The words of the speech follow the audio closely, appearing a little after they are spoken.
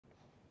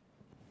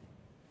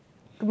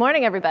Good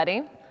morning,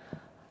 everybody.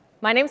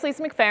 My name is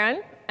Lisa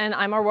McFerrin, and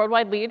I'm our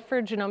worldwide lead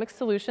for genomics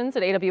solutions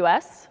at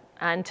AWS.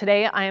 And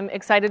today I'm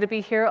excited to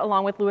be here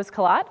along with Louis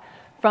Collat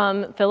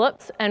from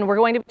Philips, and we're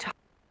going to talk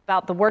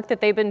about the work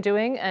that they've been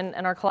doing and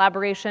our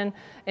collaboration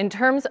in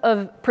terms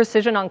of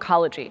precision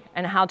oncology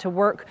and how to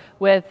work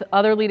with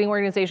other leading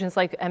organizations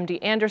like MD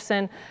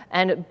Anderson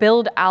and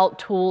build out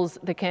tools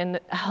that can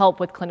help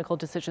with clinical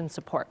decision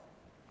support.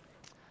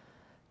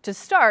 To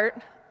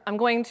start, I'm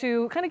going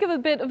to kind of give a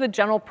bit of a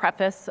general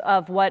preface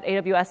of what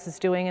AWS is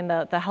doing in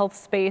the health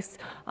space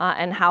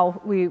and how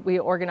we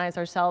organize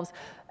ourselves,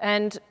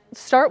 and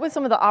start with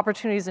some of the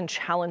opportunities and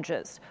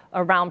challenges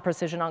around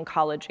precision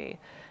oncology.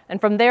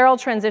 And from there, I'll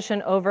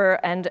transition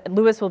over, and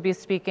Louis will be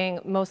speaking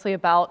mostly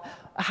about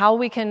how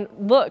we can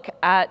look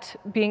at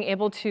being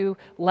able to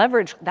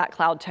leverage that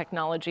cloud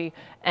technology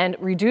and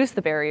reduce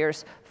the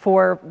barriers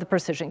for the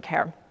precision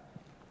care.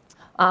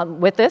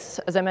 With this,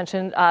 as I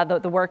mentioned,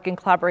 the work in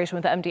collaboration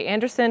with MD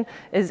Anderson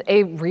is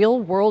a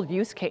real-world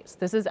use case.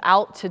 This is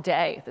out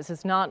today. This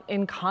is not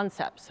in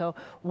concept. So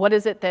what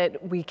is it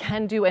that we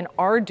can do and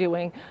are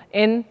doing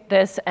in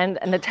this and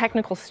the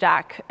technical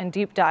stack and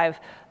deep dive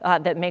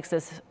that makes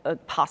this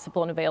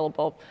possible and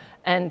available?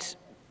 And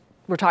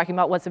we're talking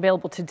about what's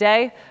available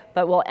today,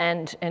 but we'll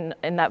end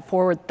in that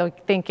forward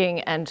thinking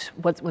and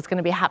what's going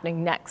to be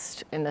happening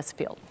next in this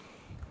field.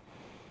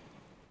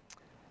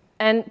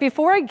 And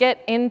before I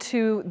get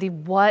into the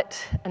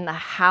what and the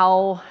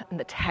how and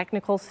the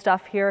technical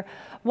stuff here,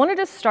 I wanted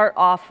to start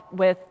off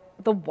with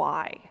the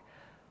why.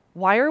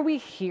 Why are we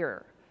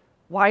here?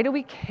 Why do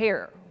we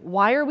care?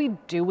 Why are we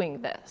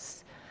doing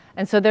this?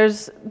 And so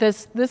there's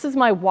this is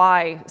my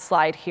why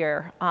slide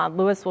here.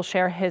 Louis will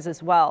share his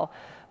as well.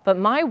 But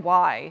my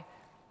why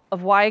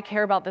of why I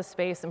care about this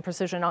space and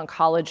precision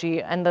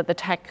oncology and the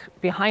tech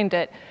behind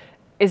it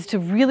is to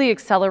really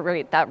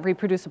accelerate that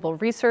reproducible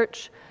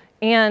research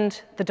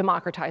and the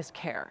democratized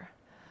care.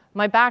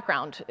 My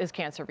background is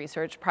cancer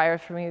research prior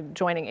to me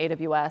joining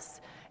AWS,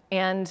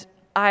 and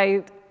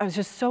I was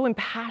just so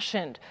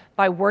impassioned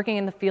by working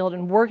in the field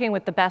and working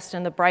with the best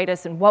and the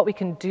brightest and what we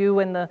can do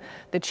and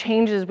the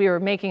changes we were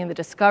making and the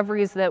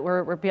discoveries that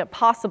were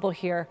possible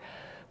here.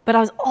 But I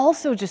was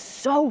also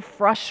just so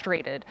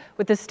frustrated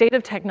with the state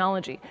of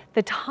technology,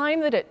 the time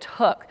that it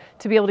took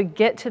to be able to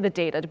get to the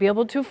data, to be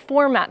able to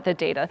format the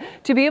data,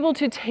 to be able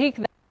to take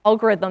that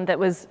algorithm that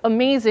was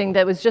amazing,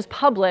 that was just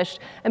published,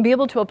 and be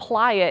able to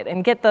apply it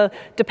and get the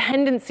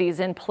dependencies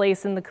in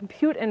place in the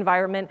compute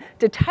environment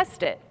to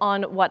test it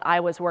on what I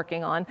was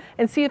working on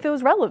and see if it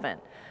was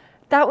relevant.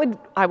 That would,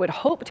 I would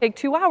hope, take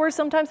 2 hours.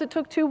 Sometimes it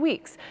took 2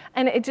 weeks.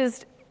 And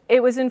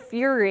it was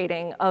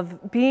infuriating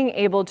of being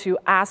able to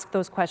ask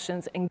those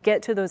questions and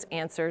get to those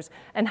answers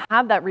and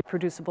have that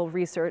reproducible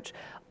research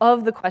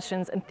of the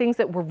questions and things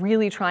that we're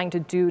really trying to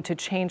do to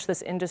change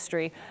this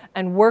industry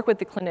and work with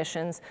the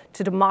clinicians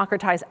to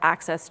democratize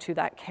access to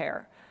that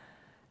care.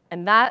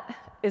 And that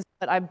is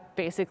what I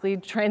basically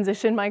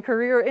transitioned my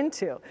career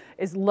into,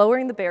 is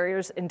lowering the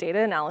barriers in data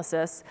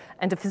analysis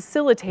and to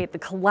facilitate the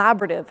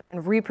collaborative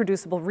and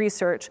reproducible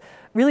research,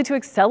 really to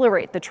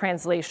accelerate the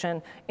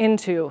translation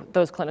into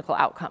those clinical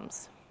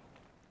outcomes.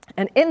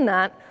 And in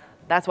that,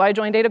 that's why I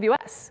joined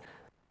AWS.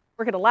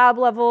 Work at a lab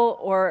level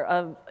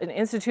or an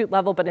institute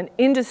level, but an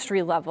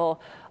industry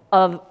level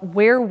of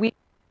where we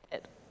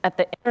sit at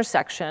the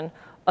intersection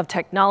of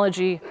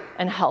technology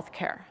and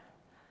healthcare.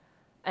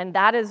 And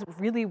that is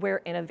really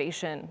where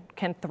innovation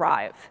can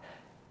thrive.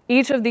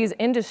 Each of these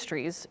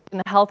industries in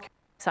the healthcare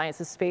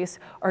sciences space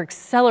are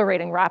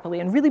accelerating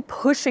rapidly and really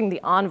pushing the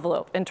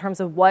envelope in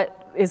terms of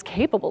what is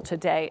capable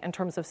today in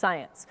terms of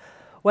science.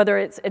 Whether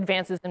it's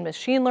advances in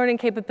machine learning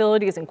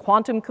capabilities and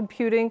quantum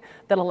computing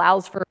that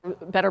allows for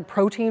better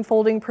protein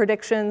folding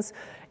predictions,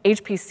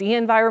 HPC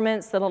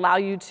environments that allow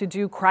you to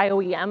do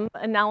cryo-EM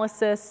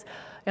analysis,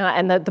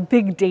 and the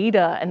big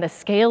data and the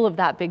scale of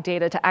that big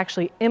data to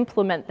actually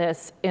implement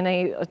this in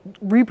a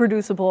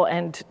reproducible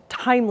and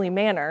timely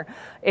manner.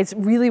 It's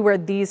really where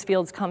these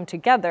fields come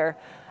together,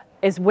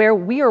 is where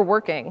we are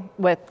working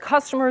with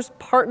customers,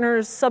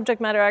 partners,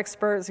 subject matter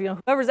experts,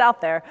 whoever's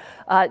out there,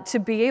 to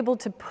be able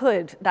to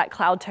put that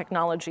cloud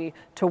technology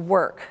to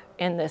work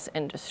in this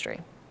industry.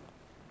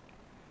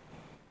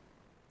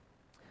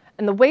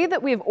 And the way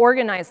that we've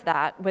organized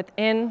that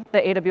within the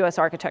AWS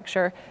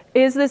architecture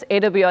is this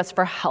AWS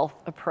for Health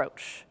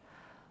approach.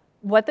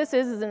 What this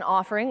is an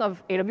offering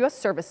of AWS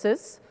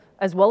services,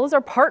 as well as our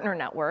partner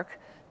network,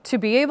 to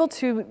be able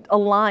to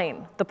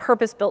align the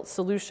purpose-built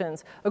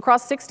solutions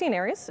across 16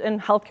 areas in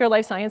healthcare,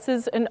 life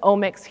sciences, and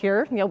omics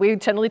here. We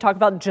generally talk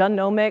about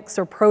genomics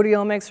or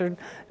proteomics or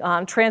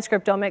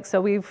transcriptomics,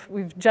 so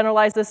we've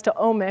generalized this to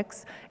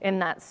omics in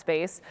that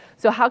space.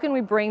 So how can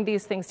we bring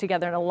these things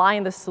together and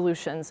align the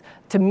solutions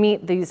to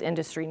meet these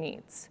industry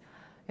needs?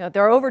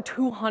 There are over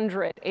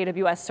 200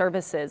 AWS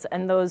services,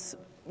 and those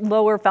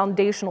lower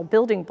foundational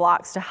building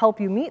blocks to help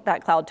you meet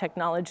that cloud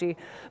technology.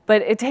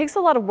 But it takes a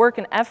lot of work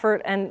and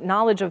effort and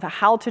knowledge of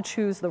how to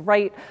choose the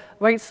right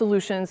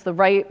solutions, the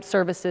right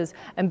services,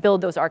 and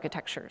build those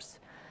architectures.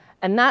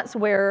 And that's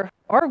where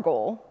our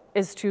goal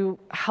is to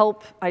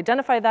help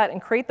identify that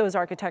and create those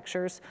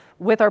architectures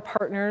with our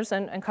partners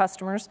and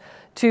customers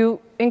to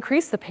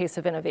increase the pace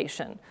of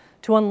innovation,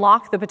 to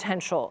unlock the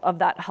potential of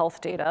that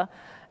health data,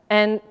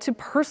 and to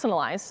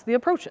personalize the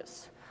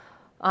approaches.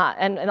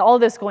 And all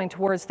of this going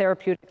towards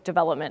therapeutic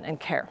development and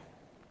care.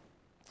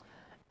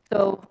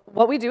 So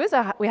what we do is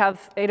we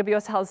have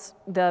AWS has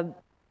the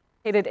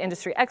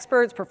industry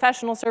experts,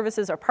 professional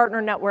services, our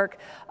partner network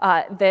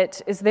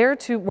that is there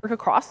to work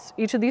across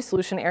each of these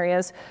solution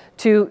areas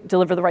to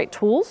deliver the right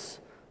tools,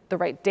 the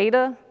right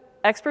data,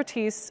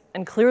 expertise,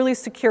 and clearly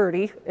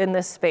security in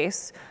this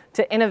space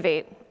to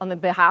innovate on the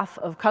behalf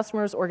of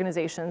customers,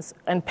 organizations,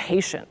 and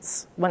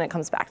patients when it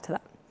comes back to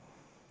that.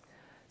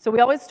 So we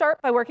always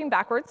start by working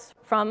backwards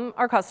from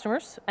our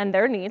customers and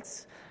their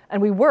needs,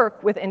 and we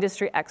work with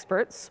industry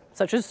experts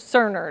such as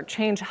Cerner,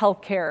 Change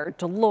Healthcare,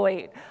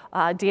 Deloitte,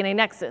 DNA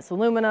Nexus,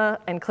 Illumina,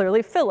 and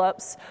clearly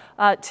Philips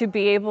to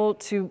be able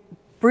to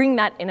bring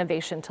that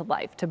innovation to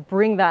life, to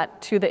bring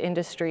that to the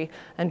industry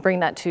and bring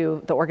that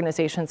to the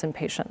organizations and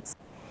patients.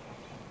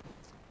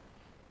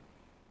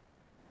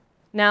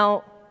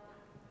 Now,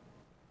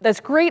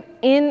 that's great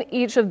in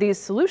each of these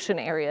solution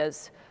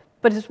areas,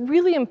 but it's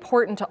really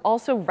important to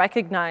also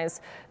recognize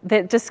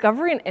that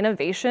discovery and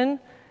innovation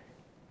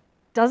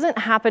doesn't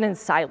happen in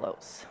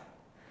silos.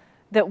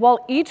 That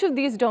while each of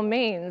these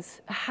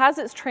domains has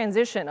its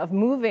transition of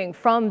moving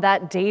from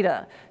that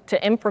data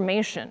to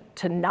information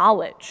to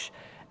knowledge,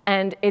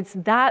 and it's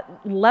that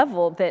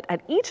level that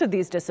at each of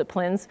these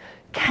disciplines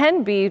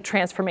can be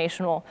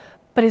transformational,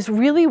 but is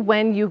really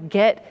when you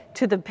get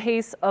to the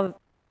pace of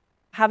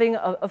having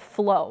a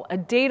flow, a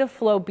data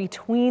flow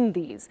between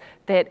these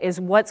that is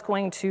what's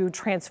going to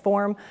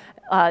transform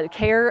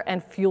care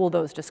and fuel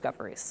those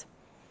discoveries.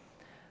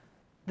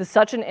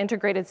 Such an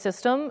integrated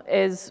system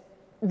is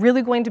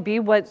really going to be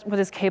what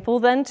is capable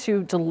then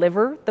to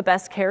deliver the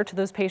best care to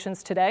those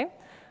patients today,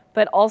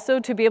 but also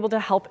to be able to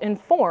help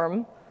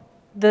inform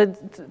the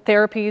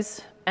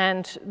therapies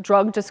and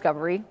drug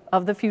discovery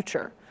of the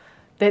future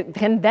that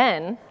can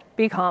then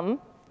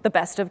become the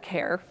best of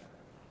care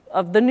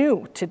of the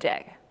new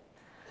today.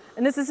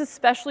 And this is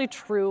especially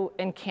true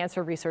in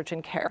cancer research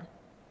and care.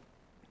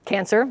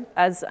 Cancer,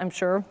 as I'm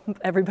sure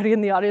everybody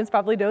in the audience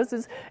probably knows,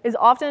 is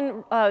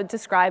often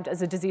described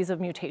as a disease of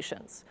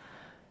mutations.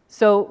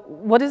 So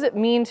what does it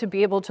mean to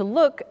be able to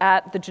look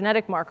at the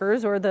genetic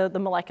markers or the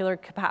molecular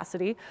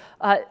capacity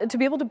to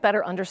be able to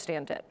better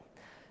understand it,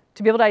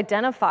 to be able to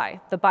identify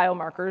the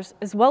biomarkers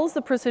as well as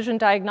the precision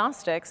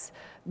diagnostics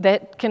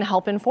that can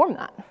help inform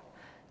that,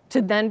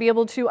 to then be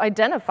able to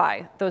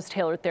identify those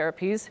tailored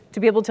therapies,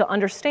 to be able to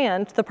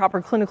understand the proper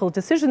clinical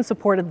decision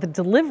support of the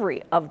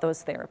delivery of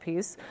those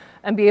therapies,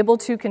 and be able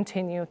to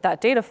continue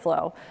that data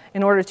flow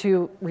in order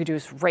to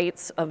reduce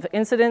rates of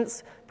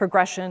incidence,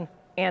 progression,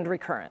 and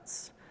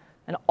recurrence.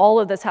 And all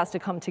of this has to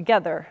come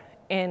together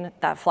in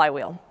that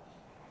flywheel.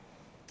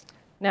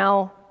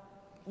 Now,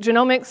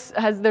 genomics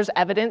there's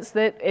evidence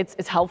that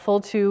it's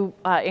helpful to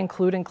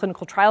include in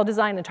clinical trial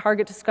design and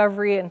target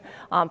discovery, and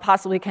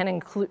possibly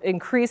can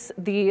increase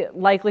the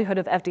likelihood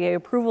of FDA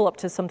approval up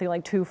to something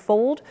like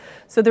 2-fold.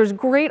 So there's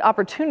great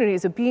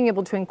opportunities of being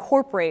able to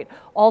incorporate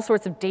all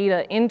sorts of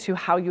data into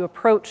how you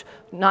approach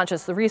not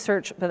just the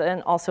research, but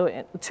then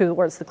also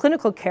towards the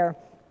clinical care.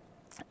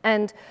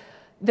 And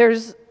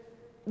there's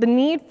the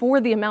need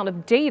for the amount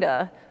of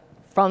data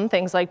from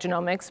things like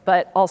genomics,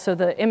 but also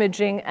the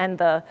imaging and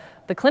the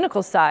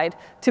clinical side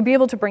to be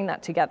able to bring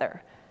that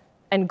together.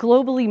 And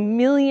globally,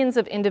 millions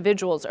of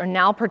individuals are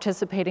now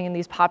participating in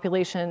these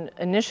population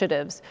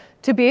initiatives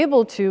to be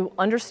able to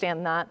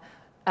understand that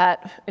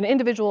at an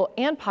individual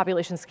and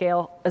population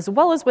scale, as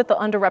well as with the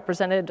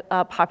underrepresented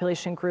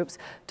population groups,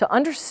 to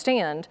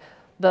understand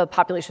the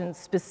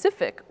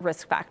population-specific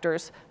risk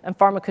factors and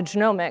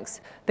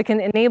pharmacogenomics that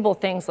can enable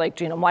things like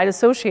genome-wide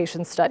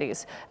association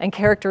studies and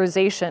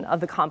characterization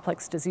of the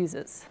complex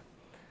diseases.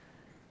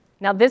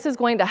 Now, this is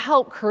going to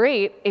help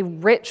create a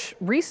rich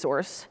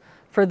resource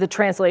for the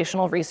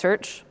translational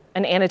research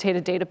and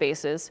annotated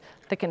databases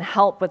that can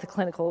help with the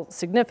clinical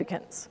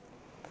significance.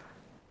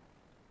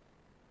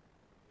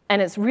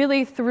 And it's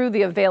really through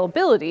the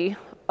availability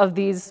of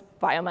these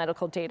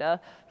biomedical data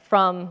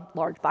from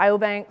large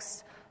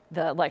biobanks,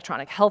 the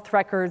electronic health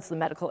records, the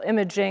medical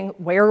imaging,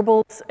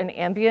 wearables, and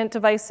ambient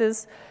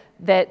devices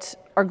that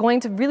are going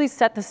to really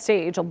set the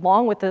stage,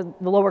 along with the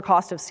lower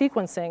cost of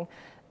sequencing,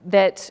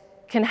 that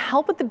can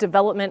help with the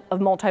development of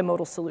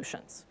multimodal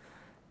solutions.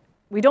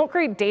 We don't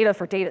create data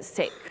for data's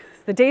sake.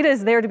 The data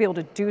is there to be able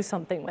to do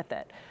something with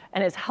it.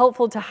 And it's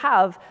helpful to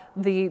have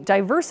the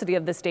diversity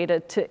of this data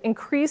to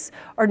increase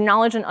our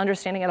knowledge and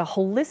understanding at a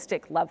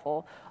holistic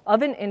level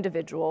of an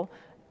individual,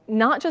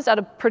 not just at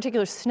a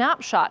particular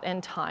snapshot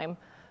in time,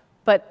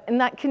 but in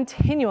that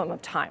continuum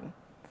of time.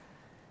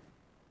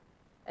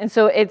 And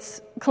so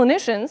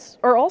clinicians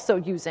are also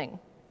using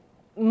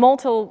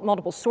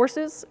multiple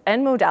sources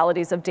and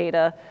modalities of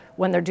data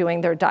when they're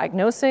doing their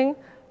diagnosing,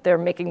 they're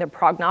making their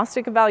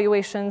prognostic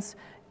evaluations,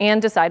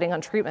 and deciding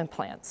on treatment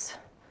plans.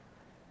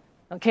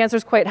 Now, cancer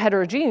is quite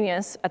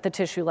heterogeneous at the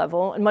tissue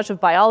level, and much of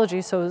biology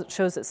shows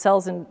that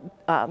cell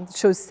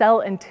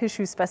and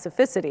tissue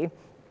specificity.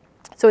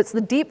 So it's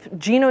the deep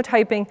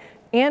genotyping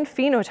and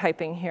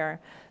phenotyping here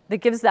that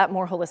gives that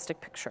more holistic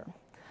picture.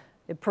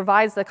 It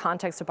provides the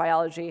context of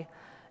biology,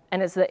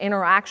 and it's the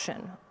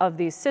interaction of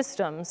these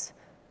systems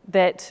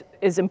that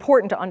is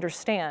important to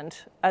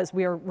understand as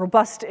we are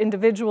robust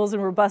individuals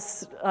and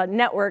robust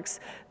networks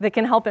that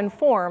can help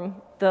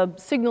inform the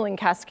signaling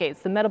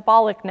cascades, the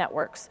metabolic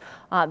networks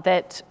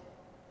that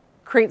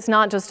creates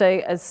not just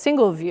a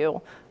single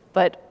view,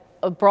 but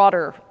a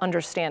broader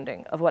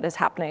understanding of what is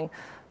happening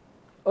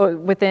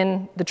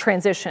within the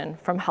transition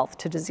from health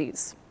to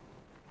disease.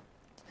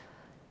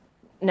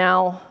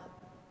 Now,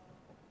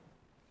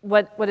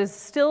 what is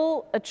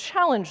still a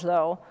challenge,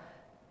 though,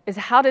 is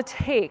how to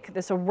take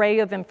this array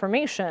of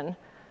information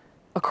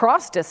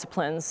across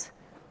disciplines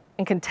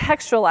and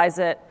contextualize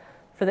it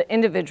for the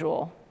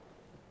individual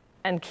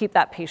and keep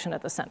that patient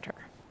at the center.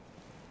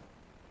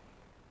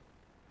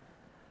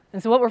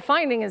 And so what we're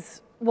finding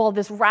is, while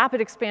this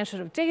rapid expansion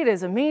of data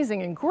is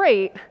amazing and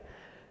great,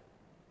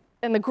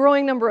 and the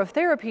growing number of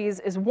therapies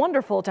is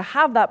wonderful to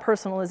have that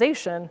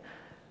personalization,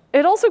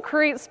 it also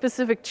creates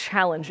specific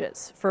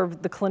challenges for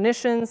the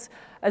clinicians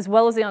as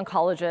well as the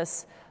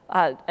oncologists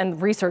and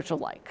research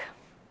alike.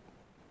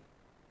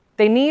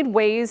 They need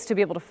ways to be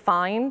able to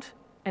find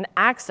and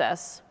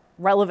access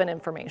relevant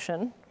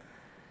information,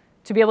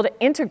 to be able to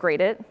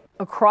integrate it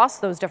across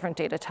those different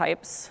data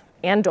types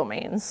and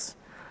domains,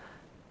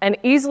 and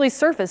easily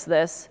surface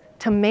this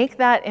to make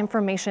that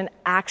information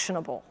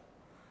actionable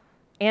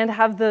and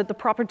have the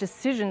proper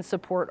decision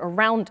support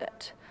around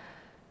it.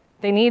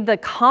 They need the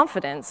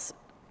confidence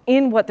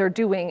in what they're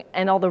doing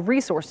and all the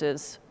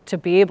resources to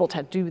be able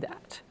to do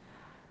that.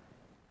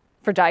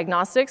 For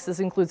diagnostics, this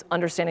includes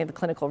understanding the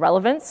clinical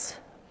relevance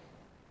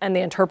and the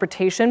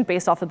interpretation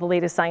based off of the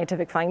latest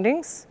scientific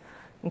findings.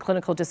 In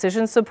clinical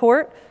decision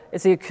support,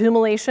 as the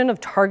accumulation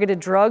of targeted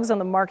drugs on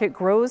the market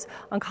grows,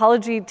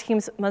 oncology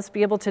teams must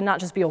be able to not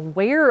just be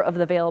aware of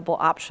the available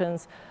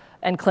options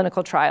and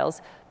clinical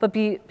trials, but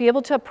be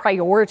able to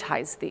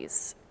prioritize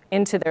these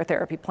into their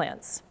therapy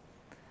plans.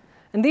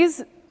 And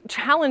these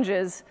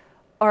challenges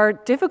are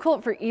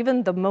difficult for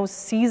even the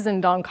most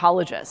seasoned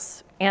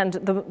oncologists and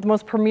the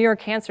most premier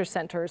cancer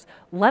centers,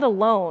 let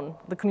alone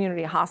the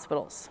community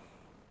hospitals.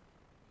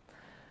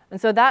 And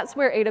so that's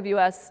where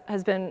AWS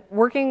has been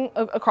working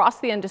across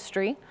the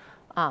industry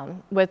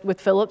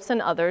with Philips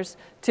and others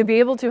to be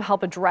able to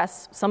help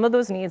address some of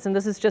those needs. And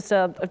this is just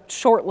a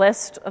short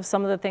list of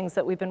some of the things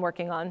that we've been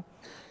working on.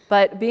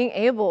 But being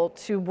able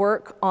to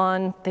work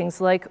on things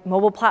like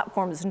mobile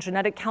platforms and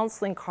genetic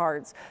counseling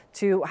cards,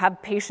 to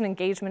have patient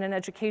engagement and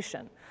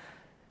education,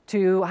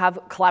 to have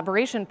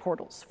collaboration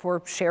portals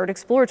for shared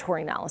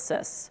exploratory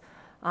analysis,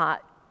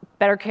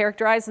 better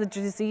characterize the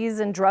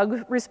disease and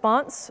drug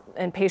response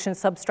and patient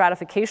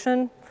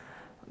substratification,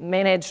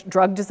 manage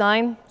drug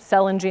design,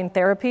 cell and gene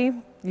therapy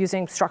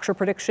using structure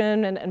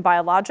prediction and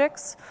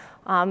biologics,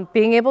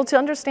 being able to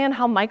understand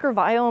how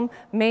microbiome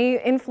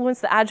may influence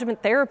the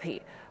adjuvant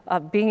therapy,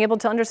 being able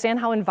to understand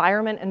how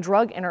environment and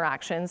drug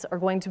interactions are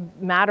going to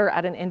matter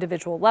at an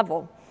individual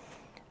level.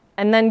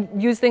 And then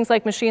use things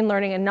like machine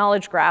learning and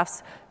knowledge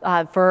graphs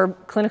for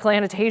clinical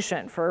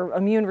annotation, for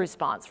immune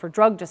response, for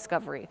drug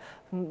discovery,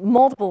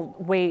 multiple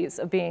ways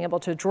of being able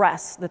to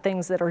address the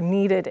things that are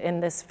needed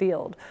in this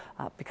field,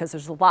 because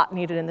there's a lot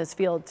needed in this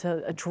field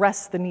to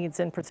address the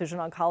needs in precision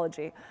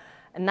oncology.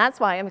 And that's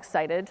why I'm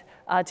excited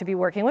to be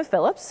working with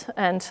Philips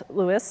and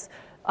Lewis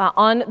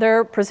on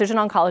their Precision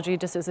Oncology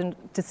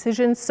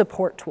Decision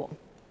Support tool.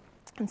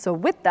 And so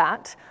with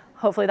that,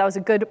 hopefully that was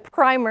a good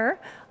primer,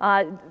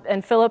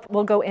 and Philip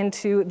will go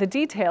into the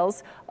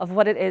details of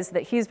what it is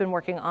that he's been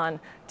working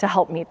on to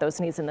help meet those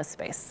needs in this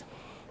space.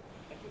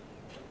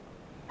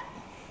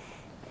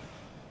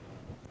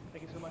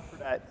 Thank you so much for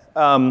that.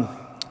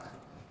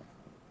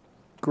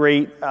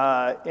 Great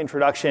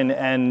introduction,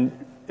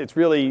 and it's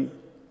really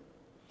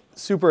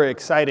super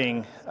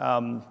exciting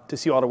to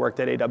see all the work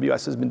that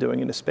AWS has been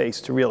doing in the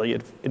space to really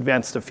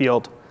advance the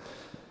field.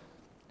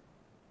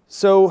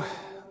 So,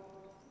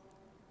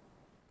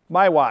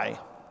 my why.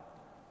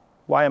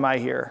 Why am I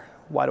here?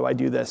 Why do I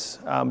do this?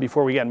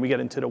 Before we get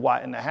into the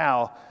what and the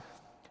how,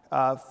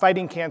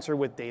 fighting cancer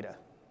with data.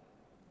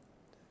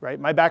 Right?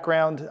 My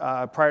background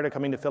prior to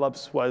coming to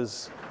Philips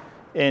was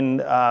in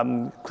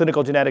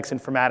clinical genetics,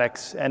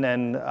 informatics, and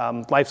then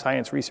life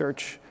science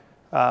research.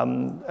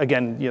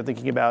 Again,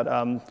 thinking about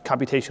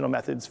computational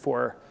methods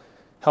for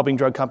helping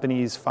drug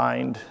companies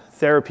find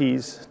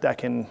therapies that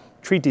can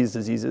treat these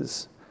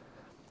diseases.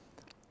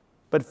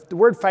 But the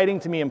word fighting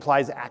to me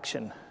implies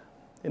action.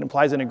 It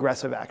implies an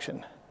aggressive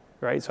action,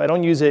 right? So I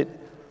don't use it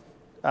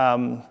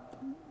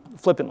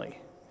flippantly.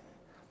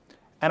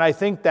 And I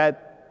think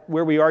that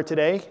where we are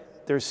today,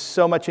 there's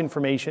so much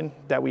information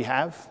that we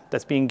have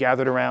that's being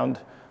gathered around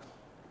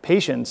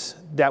patients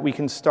that we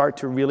can start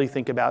to really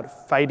think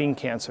about fighting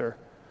cancer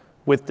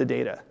with the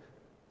data.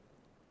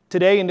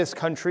 Today in this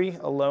country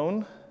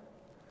alone,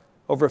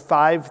 over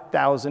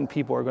 5,000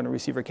 people are going to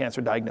receive a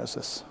cancer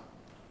diagnosis.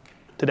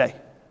 today.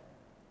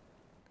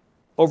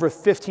 Over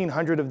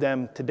 1,500 of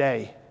them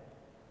today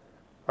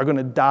are going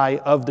to die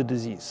of the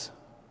disease.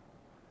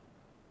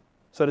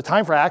 So the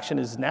time for action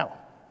is now.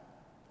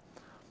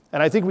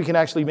 And I think we can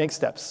actually make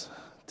steps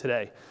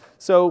today.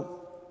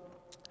 So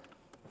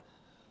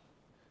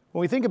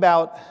when we think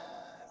about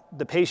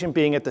the patient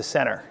being at the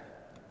center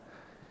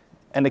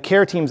and the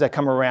care teams that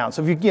come around,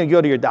 so if you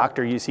go to your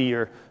doctor, you see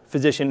your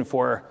physician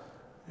for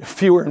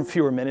fewer and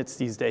fewer minutes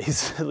these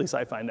days, at least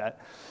I find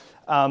that.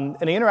 And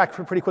they interact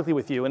pretty quickly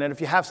with you. And then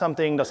if you have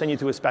something, they'll send you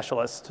to a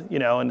specialist,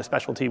 and the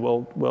specialty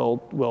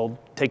will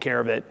take care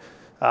of it.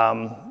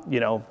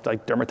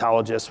 Like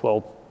dermatologists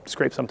will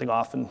scrape something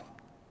off and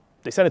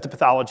they send it to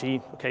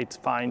pathology. Okay, it's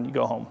fine, you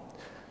go home.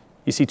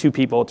 You see 2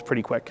 people, it's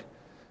pretty quick.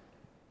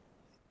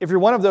 If you're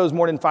one of those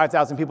more than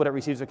 5,000 people that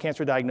receives a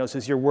cancer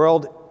diagnosis, your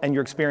world and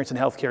your experience in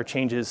healthcare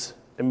changes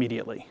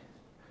immediately.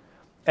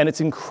 And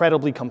it's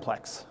incredibly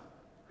complex.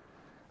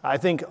 I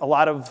think a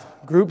lot of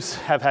groups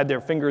have had their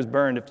fingers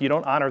burned. If you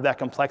don't honor that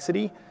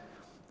complexity,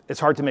 it's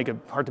hard to make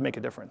a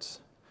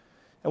difference.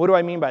 And what do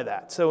I mean by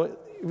that? So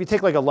if you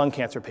take like a lung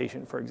cancer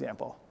patient, for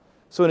example.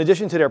 So in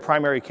addition to their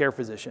primary care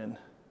physician,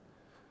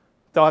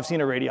 they'll have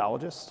seen a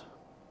radiologist.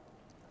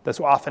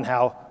 That's often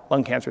how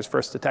lung cancer is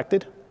first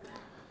detected.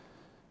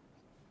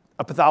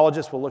 A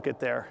pathologist will look at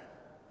their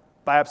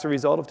biopsy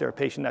result if they're a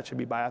patient that should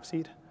be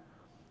biopsied.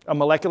 A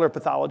molecular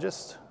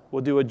pathologist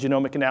will do a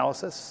genomic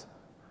analysis.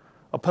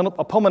 A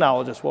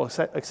pulmonologist will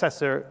assess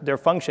their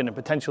function and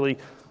potentially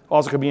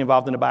also could be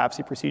involved in a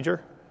biopsy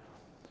procedure.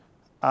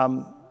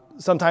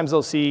 Sometimes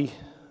they'll see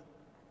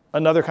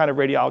another kind of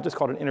radiologist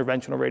called an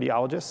interventional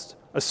radiologist,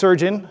 a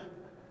surgeon,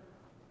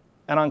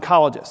 an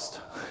oncologist.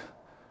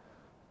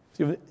 So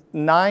you have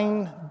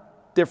 9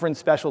 different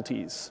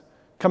specialties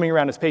coming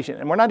around this patient.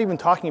 And we're not even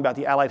talking about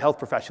the allied health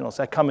professionals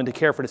that come in to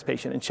care for this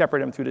patient and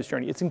shepherd them through this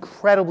journey. It's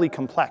incredibly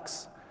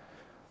complex.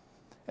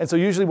 And so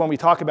usually when we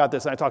talk about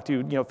this, and I talk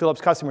to Philips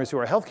customers who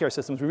are healthcare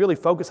systems, we really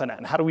focus on that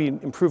and how do we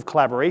improve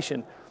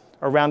collaboration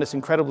around this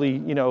incredibly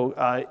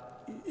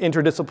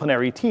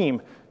interdisciplinary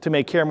team to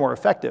make care more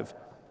effective.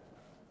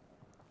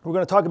 What we're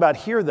going to talk about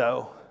here,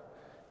 though,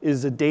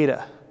 is the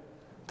data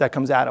that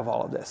comes out of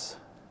all of this.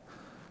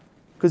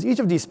 Because each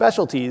of these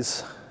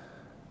specialties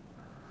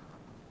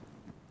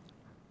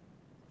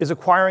is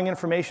acquiring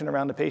information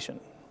around the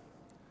patient.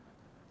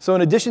 So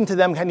in addition to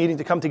them needing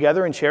to come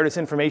together and share this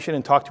information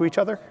and talk to each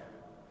other,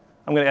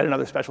 I'm going to add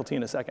another specialty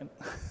in a second.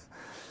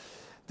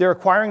 They're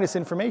acquiring this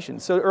information.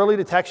 So early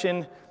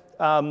detection,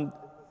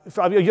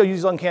 you'll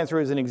use lung cancer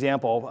as an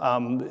example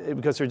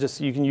because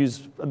you can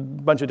use a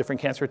bunch of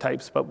different cancer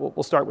types, but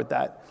we'll start with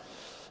that.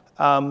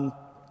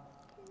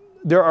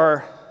 There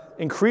are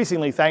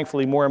increasingly,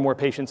 thankfully, more and more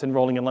patients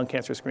enrolling in lung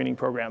cancer screening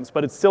programs,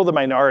 but it's still the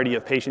minority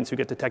of patients who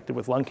get detected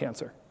with lung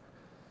cancer.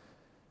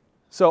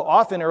 So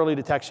often early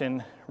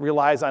detection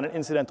relies on an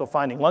incidental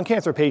finding. Lung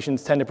cancer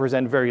patients tend to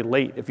present very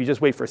late. If you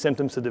just wait for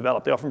symptoms to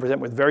develop, they often present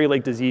with very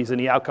late disease and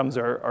the outcomes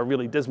are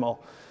really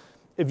dismal.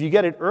 If you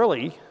get it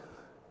early,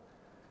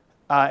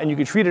 and you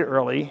can treat it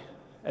early,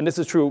 and this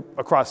is true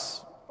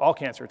across all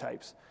cancer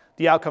types,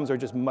 the outcomes are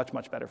just much,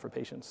 much better for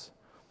patients.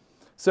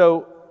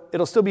 So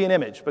it'll still be an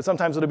image, but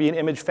sometimes it'll be an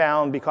image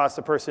found because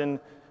the person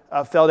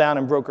fell down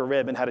and broke a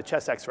rib and had a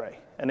chest x-ray,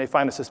 and they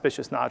find a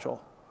suspicious nodule.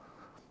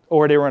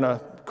 Or they were in a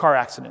car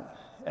accident,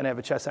 and they have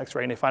a chest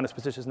x-ray, and they find a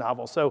suspicious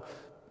nodule. So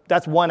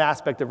that's one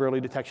aspect of early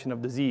detection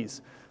of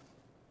disease.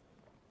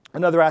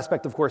 Another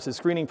aspect, of course, is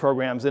screening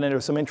programs, and then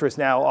there's some interest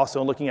now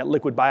also in looking at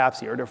liquid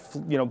biopsy, or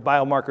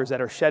biomarkers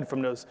that are shed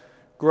from those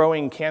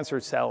growing cancer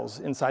cells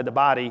inside the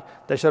body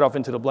that shed off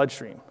into the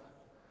bloodstream.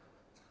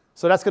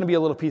 So that's going to be a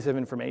little piece of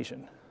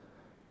information.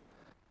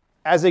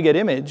 As they get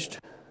imaged,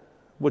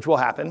 which will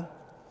happen,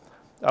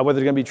 whether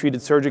they're going to be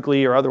treated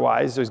surgically or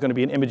otherwise, there's going to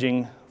be an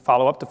imaging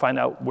follow-up to find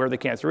out where the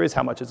cancer is,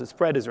 how much is it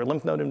spread, is there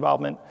lymph node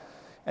involvement?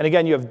 And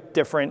again, you have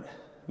different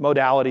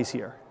modalities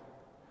here.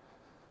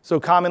 So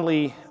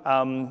commonly,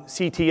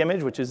 CT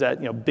image, which is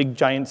that big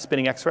giant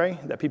spinning X-ray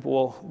that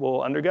people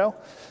will undergo,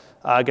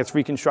 gets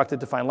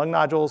reconstructed to find lung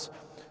nodules.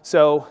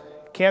 So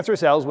cancer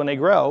cells, when they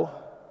grow,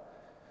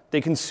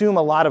 they consume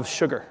a lot of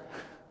sugar,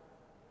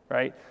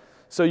 right?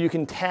 So you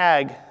can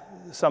tag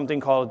something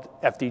called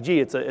FDG.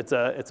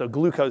 It's a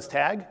glucose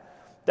tag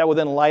that will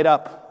then light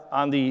up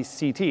on the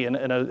CT in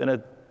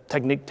a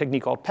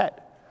technique called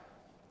PET.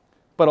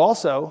 But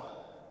also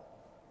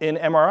in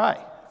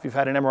MRI, if you've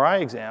had an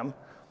MRI exam,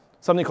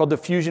 something called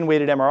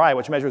diffusion-weighted MRI,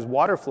 which measures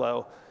water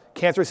flow,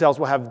 cancer cells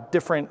will have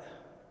different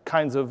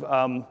kinds of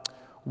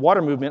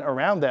water movement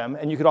around them,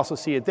 and you could also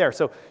see it there.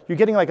 So you're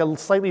getting like a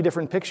slightly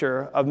different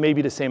picture of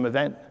maybe the same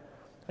event,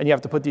 and you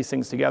have to put these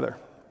things together.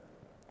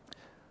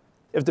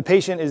 If the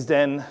patient is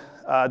then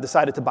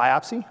decided to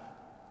biopsy,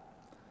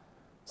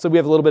 so we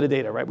have a little bit of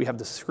data, right? We have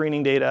the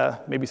screening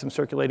data, maybe some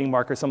circulating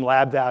markers, some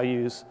lab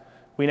values.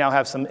 We now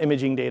have some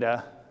imaging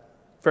data,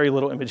 very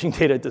little imaging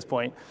data at this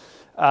point.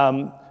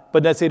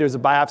 But let's say there's a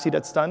biopsy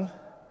that's done.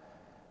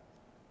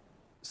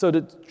 So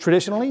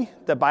traditionally,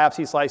 that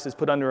biopsy slice is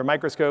put under a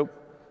microscope.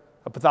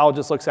 A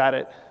pathologist looks at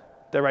it.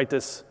 They write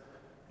this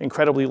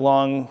incredibly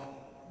long,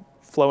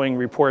 flowing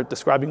report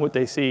describing what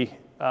they see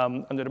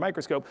under the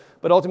microscope,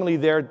 but ultimately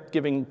they're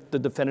giving the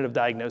definitive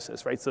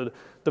diagnosis, right? So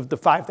the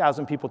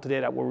 5,000 people today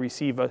that will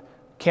receive a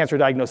cancer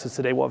diagnosis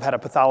today will have had a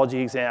pathology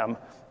exam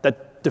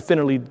that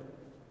definitively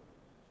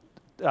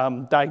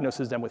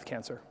diagnoses them with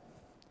cancer.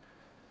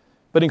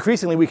 But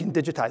increasingly, we can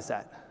digitize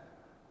that.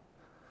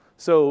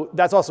 So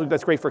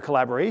that's great for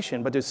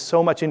collaboration, but there's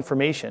so much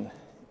information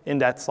in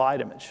that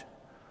slide image.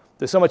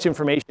 There's so much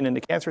information in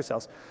the cancer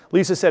cells.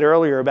 Lisa said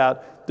earlier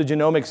about the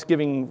genomics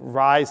giving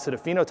rise to the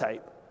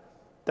phenotype.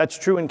 That's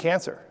true in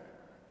cancer.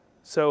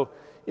 So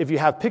if you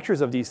have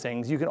pictures of these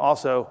things, you can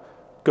also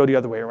go the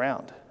other way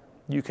around.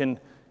 You can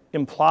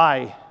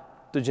imply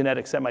the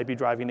genetics that might be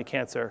driving the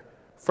cancer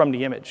from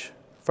the image,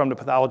 from the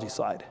pathology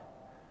slide,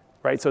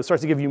 right? So it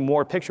starts to give you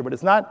more picture, but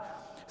it's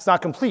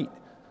not complete.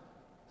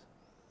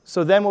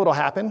 So then what will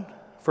happen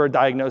for a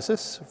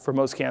diagnosis for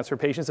most cancer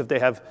patients, if they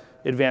have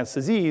advanced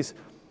disease,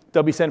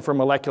 they'll be sent for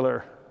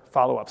molecular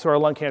follow-up. So our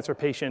lung cancer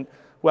patient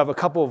will have a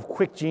couple of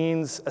quick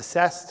genes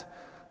assessed.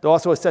 They'll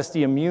also assess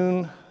the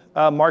immune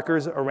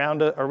markers around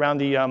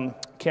the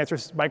cancer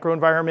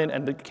microenvironment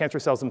and the cancer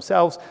cells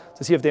themselves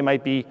to see if they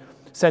might be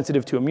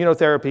sensitive to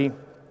immunotherapy.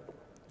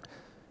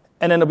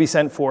 And then they'll be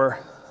sent for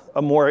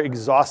a more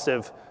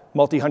exhaustive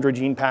multi-100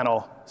 gene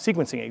panel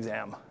sequencing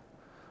exam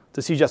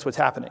to see just what's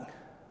happening.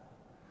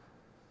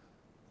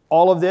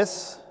 All of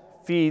this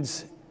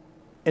feeds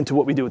into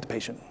what we do with the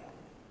patient.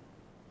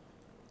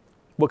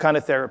 What kind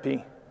of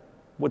therapy?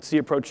 What's the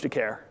approach to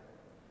care?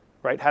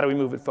 Right? How do we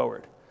move it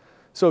forward?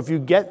 So if you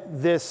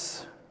get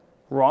this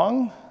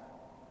wrong,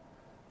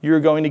 you're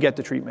going to get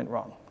the treatment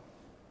wrong.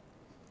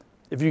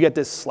 If you get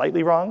this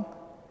slightly wrong,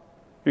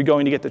 you're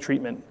going to get the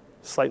treatment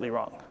slightly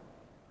wrong.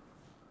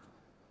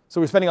 So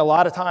we're spending a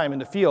lot of time in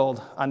the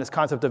field on this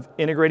concept of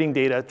integrating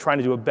data, trying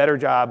to do a better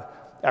job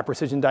at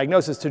precision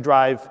diagnosis to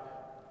drive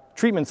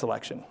treatment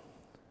selection,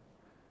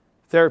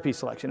 therapy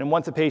selection. And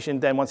once the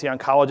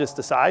oncologist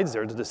decides,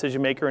 they're the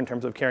decision maker in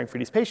terms of caring for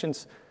these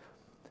patients,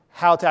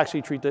 how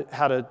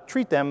to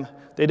treat them,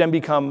 they then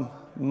become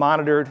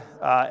monitored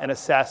and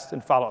assessed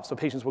and follow up. So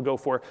patients will go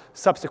for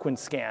subsequent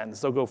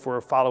scans. They'll go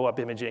for follow-up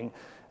imaging.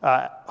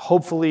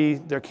 Hopefully,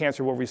 their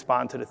cancer will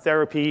respond to the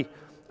therapy.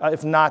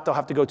 If not, they'll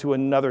have to go to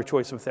another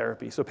choice of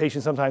therapy. So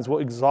patients sometimes will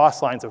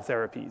exhaust lines of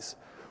therapies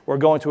or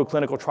go into a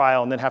clinical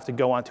trial and then have to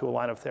go onto a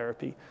line of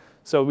therapy.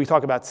 So we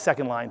talk about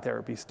second-line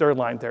therapies,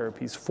 third-line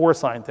therapies,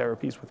 fourth-line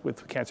therapies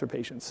with cancer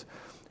patients.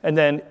 And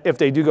then if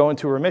they do go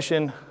into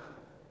remission,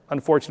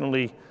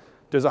 unfortunately,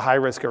 there's a high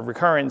risk of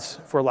recurrence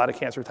for a lot of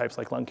cancer types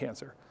like lung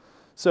cancer.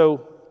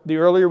 So the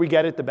earlier we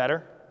get it, the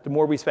better. The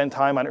more we spend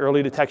time on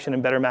early detection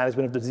and better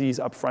management of disease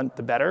up front,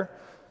 the better.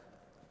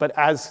 But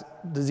as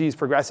disease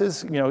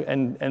progresses,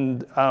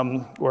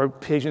 or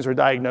patients are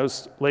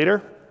diagnosed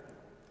later,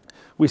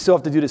 we still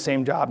have to do the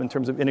same job in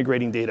terms of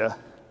integrating data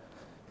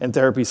and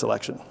therapy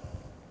selection.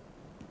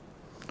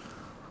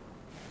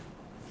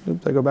 Oops,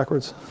 did I go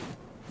backwards?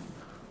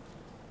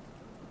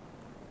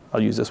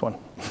 I'll use this one.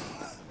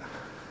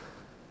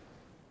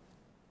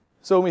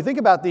 So when we think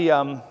about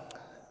the,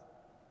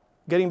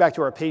 getting back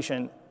to our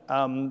patient,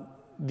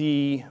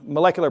 the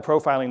molecular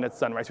profiling that's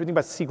done, right? So we think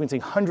about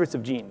sequencing hundreds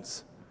of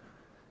genes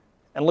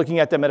and looking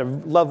at them at a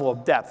level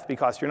of depth,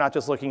 because you're not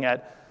just looking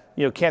at,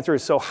 cancer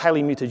is so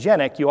highly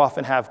mutagenic, you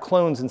often have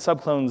clones and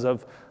subclones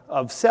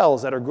of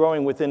cells that are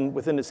growing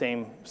within the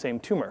same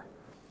tumor.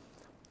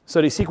 So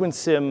they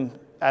sequence them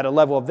at a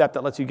level of depth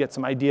that lets you get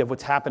some idea of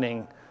what's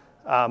happening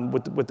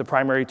with the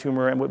primary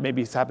tumor and what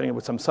maybe is happening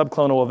with some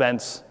subclonal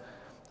events.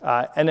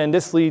 And then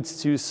this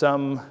leads to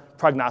some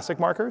prognostic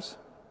markers.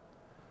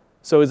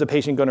 So is the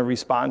patient going to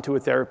respond to a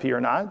therapy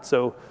or not?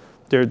 So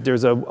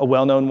there's a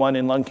well-known one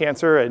in lung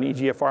cancer, an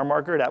EGFR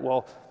marker that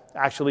will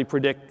actually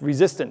predict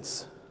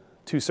resistance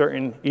to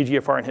certain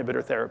EGFR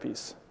inhibitor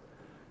therapies,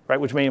 right?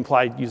 Which may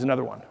imply use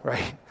another one,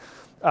 right?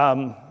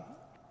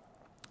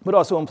 But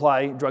also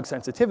imply drug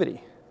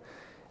sensitivity.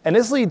 And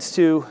this leads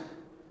to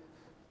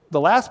the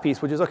last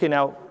piece, which is, okay,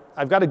 now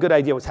I've got a good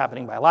idea what's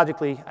happening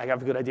biologically. I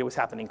have a good idea what's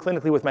happening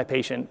clinically with my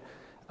patient.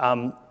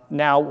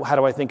 Now, how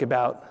do I think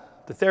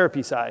about the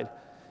therapy side?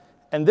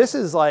 And this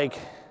is like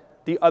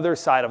the other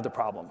side of the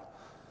problem.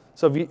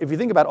 So if you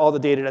think about all the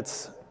data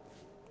that's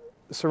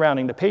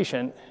surrounding the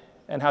patient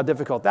and how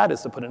difficult that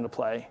is to put into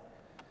play,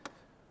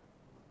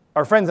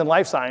 our friends in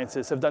life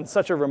sciences have done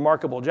such a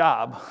remarkable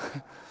job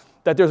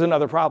that there's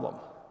another problem.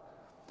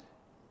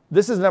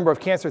 This is the number of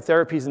cancer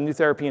therapies and new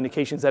therapy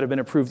indications that have been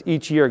approved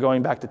each year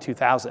going back to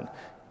 2000.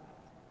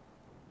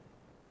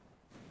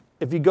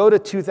 If you go to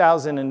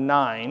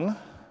 2009,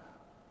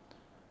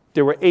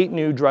 there were 8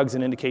 new drugs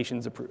and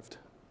indications approved.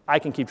 I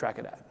can keep track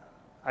of that.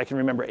 I can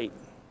remember 8.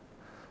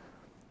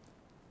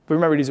 But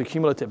remember, these are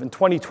cumulative. In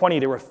 2020,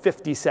 there were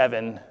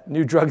 57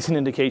 new drugs and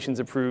indications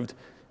approved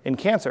in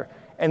cancer.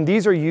 And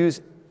these are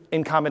used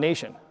in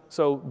combination.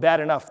 So bad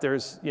enough,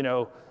 there's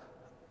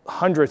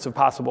hundreds of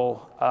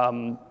possible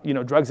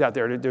drugs out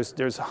there.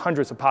 There's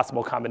hundreds of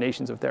possible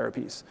combinations of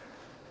therapies.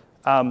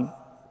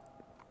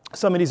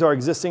 Some of these are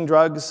existing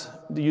drugs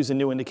used in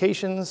new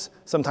indications.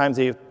 Sometimes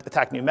they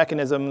attack new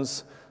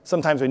mechanisms.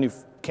 Sometimes they're new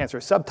cancer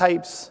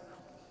subtypes.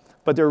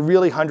 But there are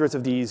really hundreds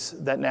of these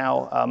that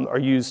now are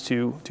used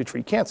to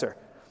treat cancer.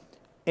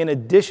 In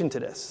addition to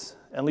this,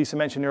 and Lisa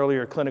mentioned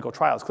earlier, clinical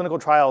trials. Clinical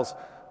trials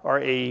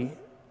are a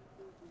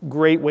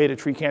great way to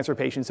treat cancer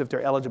patients if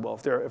they're eligible.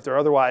 If they're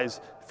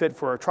otherwise fit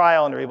for a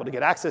trial and they're able to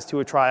get access to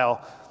a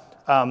trial,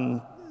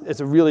 it's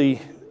a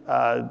really,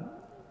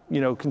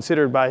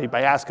 considered by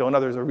ASCO and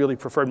others, a really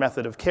preferred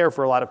method of care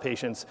for a lot of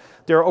patients.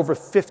 There are over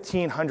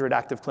 1,500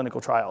 active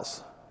clinical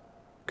trials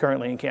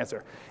currently in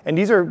cancer. And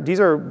these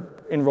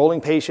are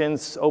enrolling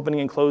patients, opening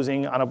and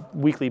closing on a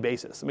weekly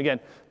basis. And again,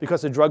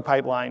 because the drug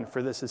pipeline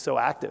for this is so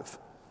active.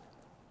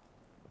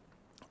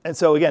 And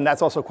so again,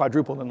 that's also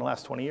quadrupled in the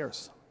last 20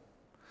 years.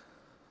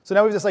 So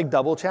now we have this like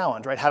double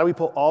challenge, right? How do we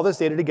pull all this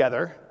data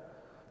together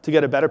to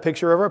get a better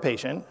picture of our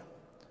patient?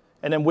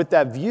 And then with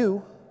that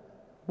view,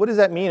 what does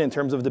that mean in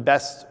terms of the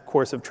best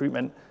course of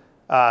treatment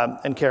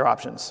and care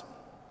options?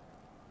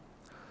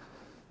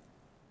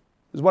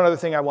 There's one other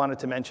thing I wanted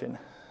to mention,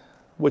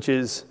 which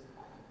is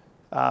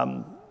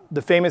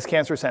the famous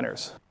cancer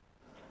centers,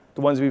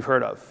 the ones we've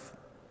heard of,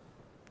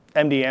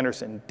 MD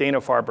Anderson,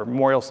 Dana-Farber,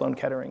 Memorial Sloan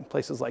Kettering,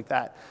 places like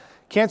that.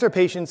 Cancer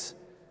patients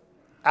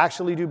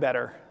actually do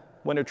better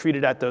when they're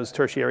treated at those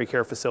tertiary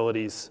care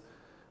facilities.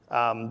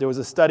 There was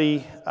a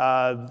study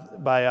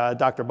by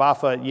Dr.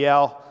 Baffa at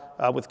Yale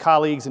with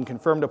colleagues and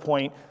confirmed a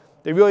point.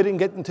 They really didn't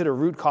get into the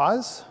root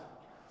cause,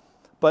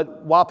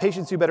 but while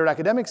patients do better at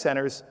academic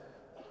centers,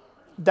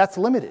 that's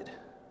limited.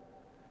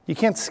 You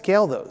can't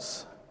scale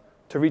those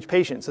to reach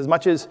patients. As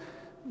much as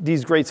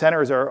these great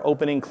centers are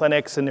opening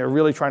clinics and they're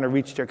really trying to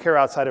reach their care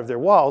outside of their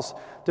walls,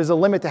 there's a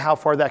limit to how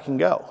far that can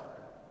go.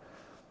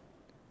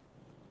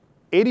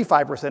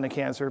 85% of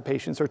cancer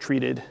patients are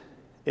treated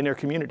in their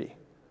community.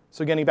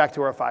 So getting back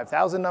to our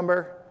 5,000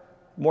 number,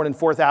 more than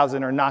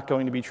 4,000 are not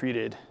going to be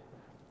treated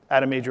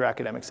at a major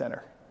academic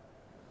center,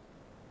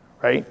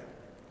 right?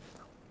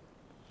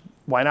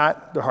 Why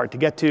not? They're hard to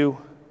get to.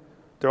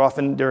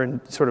 They're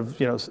in sort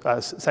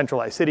of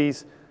centralized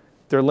cities.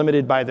 They're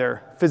limited by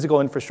their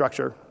physical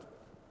infrastructure.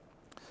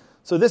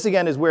 So this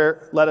again is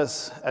where led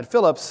us at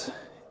Philips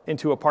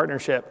into a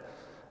partnership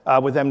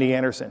with MD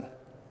Anderson.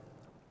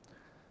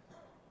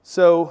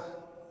 So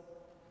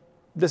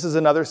this is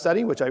another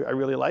study, which I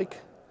really like,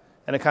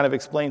 and it kind of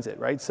explains it,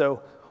 right?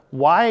 So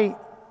why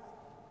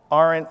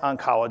aren't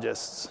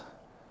oncologists,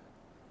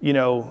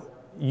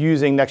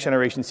 using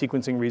next-generation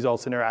sequencing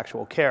results in their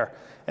actual care?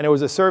 And there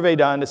was a survey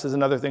done. This is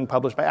another thing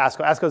published by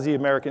ASCO. ASCO is the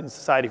American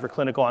Society for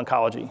Clinical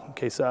Oncology, in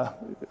case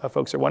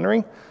folks are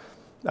wondering.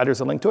 There's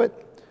a link to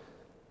it.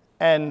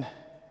 And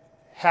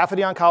half of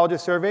the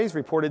oncologist surveys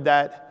reported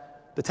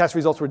that the test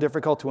results were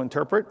difficult to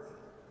interpret,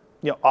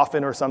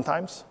 often or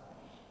sometimes,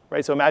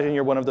 right? So imagine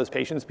you're one of those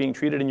patients being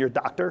treated and your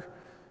doctor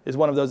is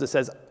one of those that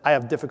says, I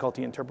have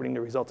difficulty interpreting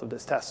the results of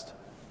this test.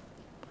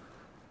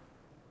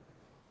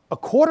 A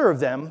quarter of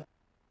them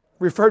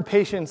referred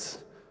patients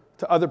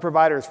to other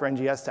providers for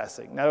NGS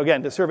testing. Now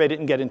again, the survey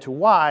didn't get into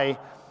why,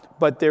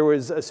 but there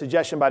was a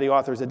suggestion by the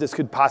authors that this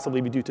could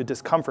possibly be due to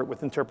discomfort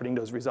with interpreting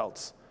those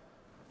results.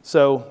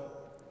 So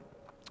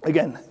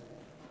again,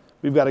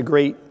 we've got a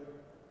great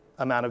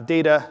amount of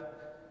data.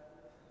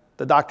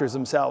 The doctors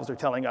themselves are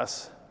telling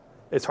us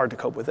it's hard to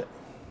cope with it.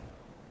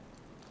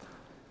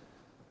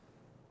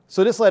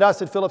 So this led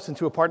us at Philips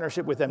into a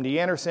partnership with MD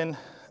Anderson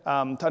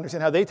to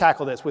understand how they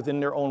tackle this within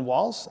their own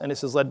walls. And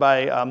this is led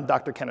by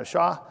Dr. Kenneth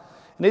Shaw.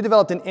 And they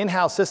developed an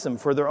in-house system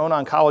for their own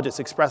oncologists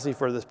expressly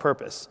for this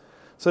purpose.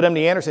 So at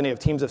MD Anderson, they have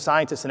teams of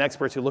scientists and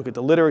experts who look at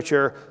the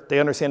literature. They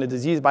understand the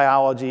disease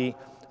biology,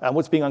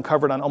 what's being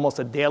uncovered on almost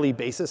a daily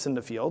basis in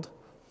the field,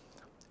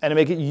 and to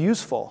make it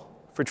useful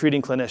for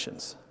treating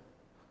clinicians.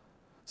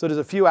 So there's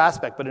a few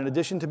aspects, but in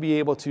addition to be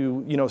able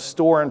to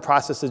store and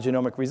process the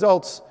genomic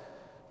results,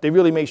 they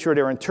really make sure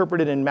they're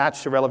interpreted and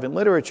matched to relevant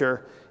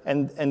literature,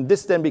 and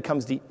this then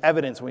becomes the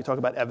evidence when we talk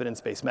about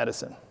evidence-based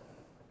medicine.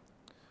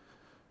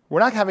 We're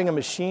not having a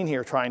machine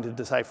here trying to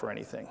decipher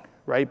anything,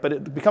 right? But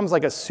it becomes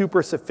like a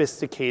super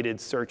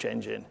sophisticated search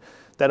engine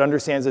that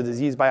understands the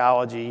disease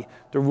biology.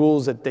 The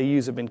rules that they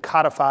use have been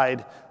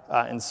codified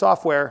in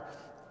software,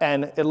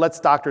 and it lets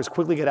doctors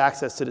quickly get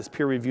access to this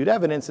peer-reviewed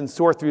evidence and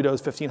sort through those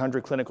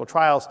 1,500 clinical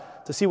trials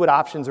to see what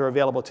options are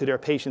available to their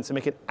patients and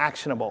make it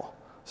actionable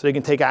so they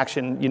can take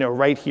action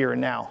right here and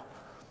now.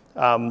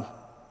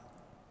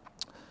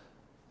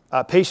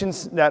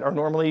 Patients that are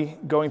normally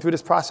going through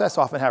this process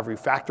often have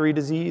refractory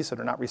disease, so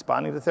they're not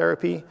responding to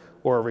therapy,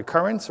 or a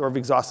recurrence, or have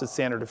exhausted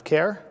standard of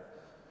care,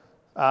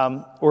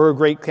 or are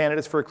great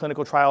candidates for a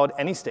clinical trial at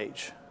any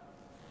stage.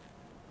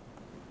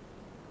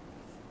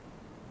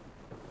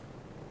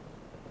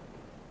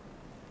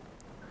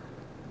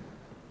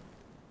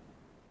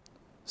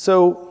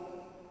 So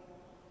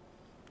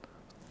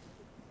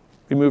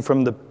we move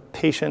from the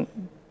patient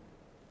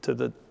to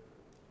the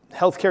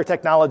healthcare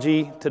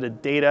technology to the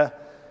data,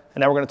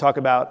 and now we're going to talk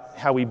about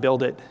how we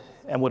build it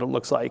and what it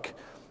looks like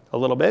a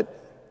little bit.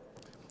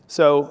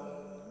 So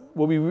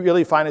what we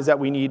really find is that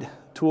we need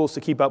tools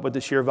to keep up with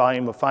the sheer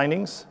volume of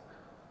findings,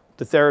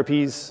 the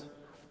therapies,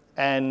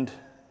 and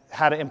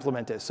how to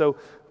implement this. So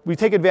we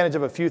take advantage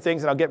of a few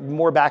things, and I'll get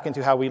more back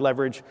into how we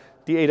leverage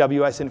the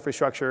AWS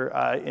infrastructure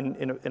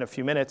in a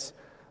few minutes.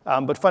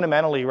 But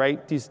fundamentally,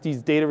 right, these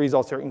data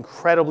results are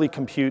incredibly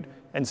compute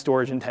and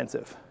storage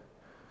intensive.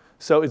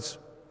 So it's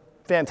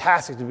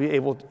fantastic to be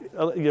able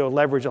to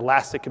leverage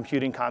elastic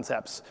computing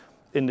concepts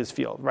in this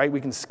field, right? We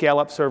can scale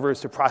up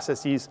servers to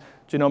process these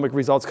genomic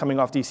results coming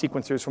off these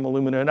sequencers from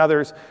Illumina and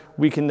others.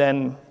 We can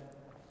then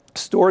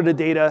store the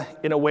data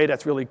in a way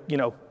that's really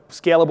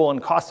scalable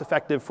and cost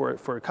effective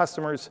for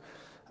customers.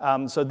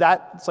 So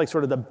that's like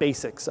sort of the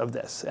basics of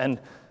this. And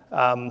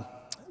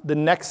the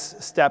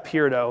next step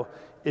here, though,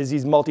 is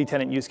these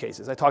multi-tenant use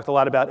cases. I talked a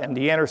lot about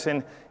MD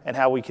Anderson and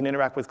how we can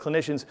interact with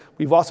clinicians.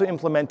 We've also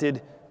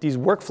implemented these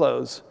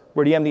workflows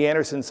where the MD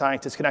Anderson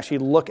scientists can actually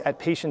look at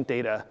patient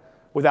data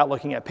without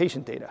looking at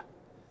patient data.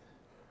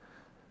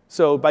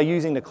 So by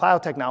using the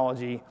cloud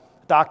technology,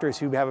 doctors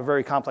who have a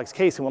very complex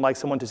case and would like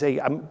someone to say,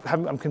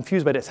 I'm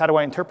confused by this, how do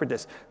I interpret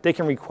this? They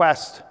can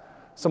request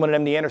someone at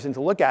MD Anderson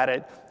to look at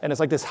it, and it's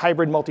like this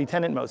hybrid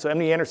multi-tenant mode. So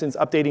MD Anderson's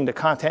updating the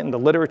content and the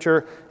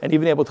literature and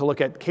even able to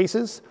look at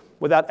cases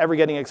without ever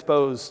getting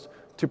exposed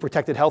to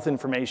protected health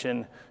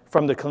information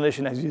from the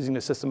clinician as using the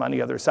system on the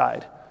other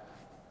side.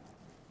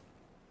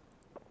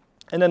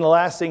 And then the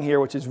last thing here,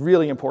 which is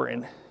really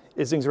important,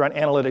 is things around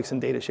analytics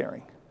and data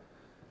sharing.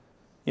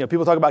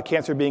 People talk about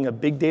cancer being a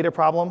big data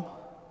problem.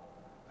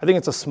 I think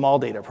it's a small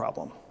data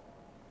problem.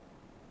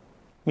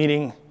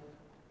 Meaning,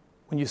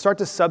 when you start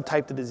to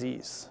subtype the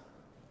disease,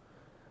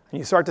 and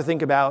you start to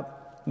think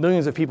about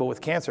millions of people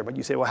with cancer, but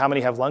you say, well, how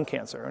many have lung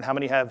cancer? And how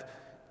many have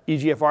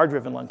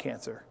EGFR-driven lung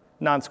cancer,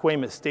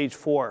 non-squamous, stage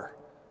 4,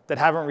 that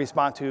haven't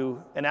responded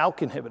to an ALK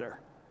inhibitor?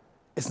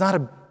 It's not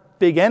a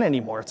big N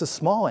anymore, it's a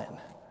small N.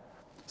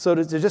 So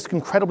they're just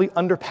incredibly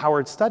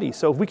underpowered studies.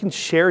 So if we can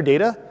share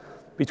data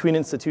between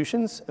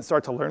institutions and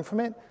start to learn from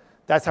it,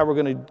 that's how we're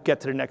going to get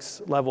to the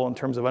next level in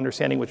terms of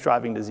understanding what's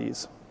driving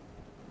disease.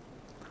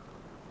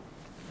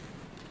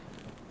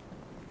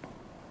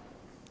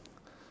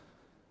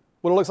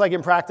 What it looks like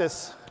in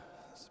practice,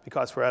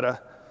 because we're at a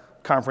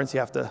conference, you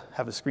have to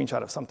have a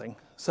screenshot of something.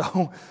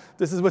 So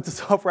this is what the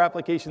software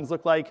applications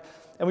look like.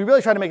 And we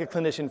really try to make it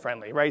clinician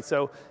friendly, right?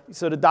 So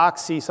the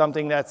docs see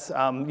something that's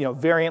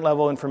variant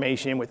level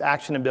information with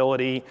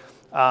actionability,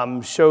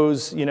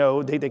 shows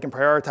they can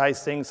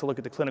prioritize things to look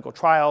at the clinical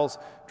trials,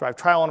 drive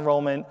trial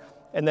enrollment,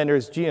 and then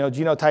there's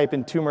genotype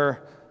and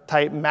tumor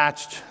type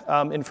matched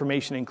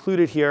information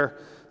included here.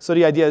 So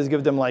the idea is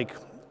give them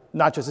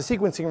not just the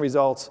sequencing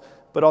results,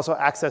 but also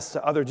access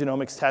to other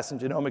genomics tests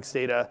and genomics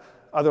data,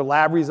 other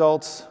lab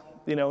results.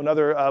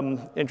 Another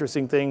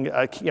interesting thing,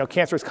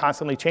 cancer is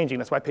constantly changing.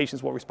 That's why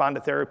patients will respond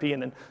to therapy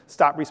and then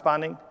stop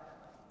responding.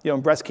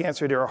 In breast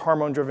cancer, there are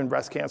hormone-driven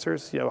breast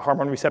cancers,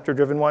 hormone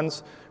receptor-driven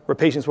ones, where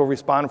patients will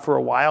respond for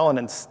a while and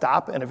then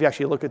stop. And if you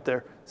actually look at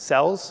their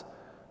cells,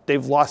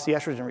 they've lost the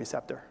estrogen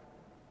receptor.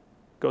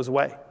 It goes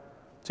away.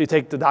 So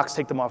the docs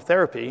take them off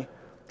therapy,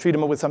 treat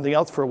them with something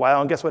else for a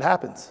while, and guess what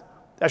happens?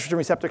 The estrogen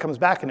receptor comes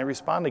back and they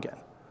respond again.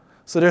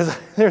 So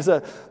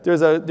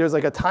there's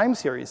like a time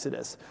series to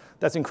this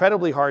that's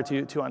incredibly hard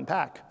to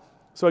unpack.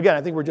 So again,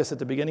 I think we're just at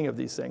the beginning of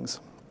these things.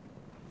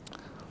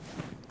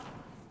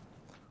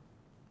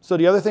 So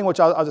the other thing which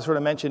I'll just sort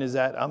of mention is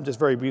that just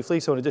very briefly,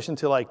 so in addition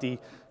to the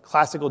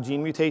classical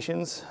gene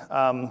mutations,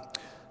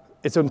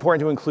 it's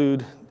important to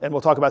include, and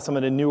we'll talk about some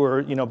of the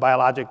newer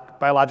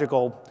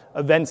biological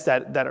events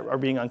that are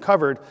being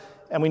uncovered,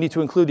 and we need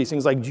to include these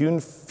things like June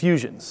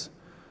fusions.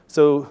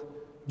 So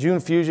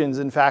June fusions,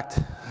 in fact,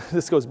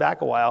 this goes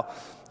back a while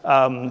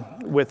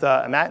with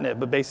imatinib,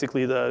 but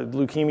basically the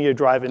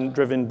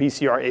leukemia-driven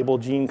BCR-ABL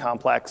gene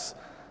complex,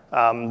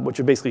 which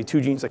are basically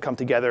two genes that come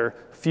together,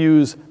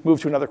 fuse,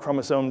 move to another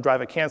chromosome, drive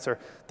a cancer.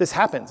 This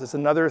happens. It's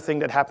another thing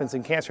that happens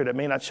in cancer that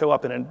may not show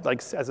up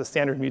as a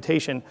standard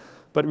mutation,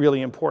 but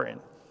really important.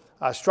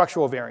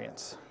 Structural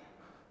variants.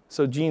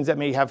 So genes that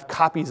may have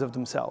copies of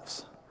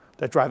themselves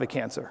that drive a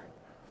cancer.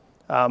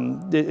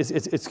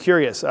 It's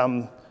curious.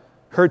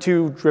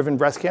 HER2-driven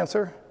breast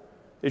cancer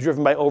is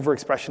driven by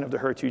overexpression of the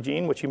HER2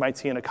 gene, which you might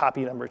see in a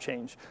copy number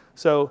change.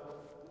 So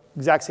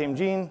exact same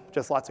gene,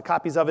 just lots of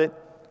copies of it,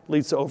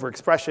 leads to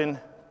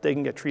overexpression, they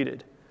can get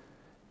treated.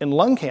 In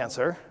lung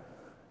cancer,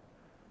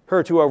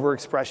 HER2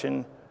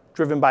 overexpression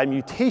driven by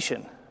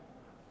mutation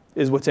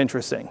is what's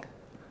interesting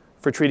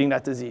for treating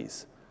that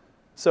disease.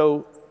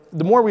 So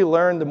the more we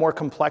learn, the more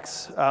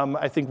complex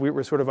I think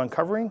we're sort of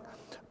uncovering.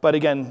 But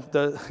again,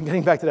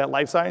 getting back to that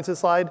life sciences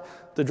slide,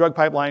 the drug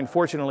pipeline,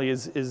 fortunately,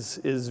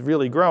 is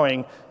really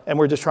growing, and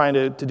we're just trying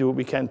to do what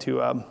we can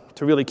to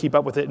really keep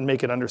up with it and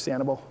make it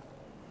understandable.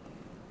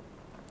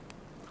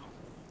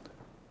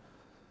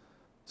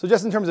 So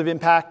just in terms of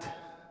impact,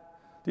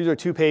 these are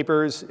two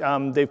papers.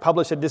 They've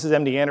published it. This is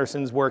MD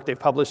Anderson's work. They've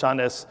published on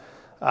this,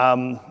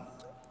 and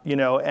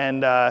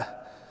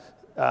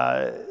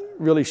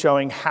really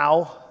showing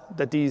how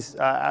that these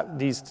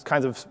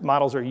kinds of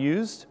models are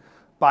used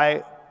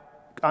by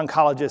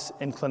oncologists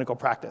in clinical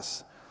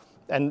practice.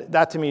 And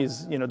that to me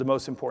is the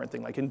most important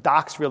thing. Like, can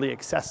docs really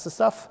access the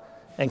stuff,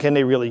 and can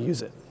they really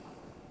use it?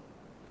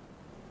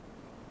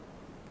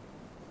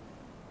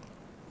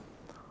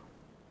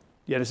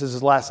 Yeah, this is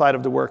the last slide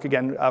of the work,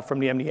 again, from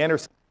the MD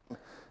Anderson.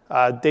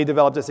 They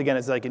developed this, again,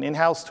 as like an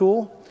in-house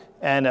tool.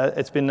 And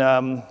it's been,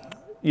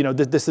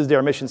 this is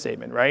their mission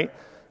statement, right?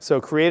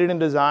 So created and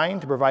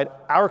designed to provide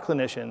our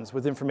clinicians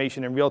with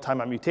information in real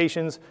time on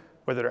mutations,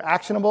 whether they're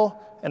actionable,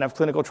 and have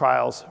clinical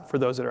trials for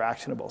those that are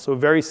actionable. So a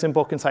very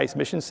simple, concise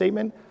mission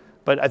statement,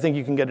 but I think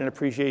you can get an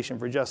appreciation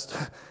for just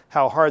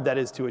how hard that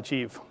is to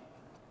achieve.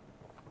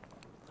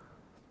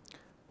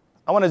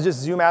 I want to just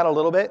zoom out a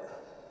little bit,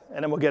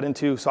 and then we'll get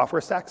into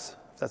software stacks,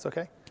 if that's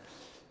okay.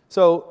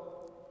 So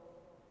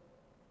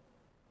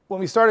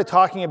when we started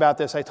talking about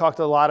this, I talked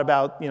a lot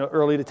about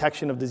early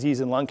detection of disease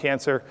in lung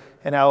cancer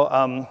and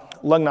how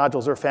lung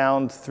nodules are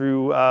found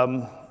through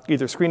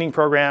either screening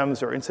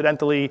programs or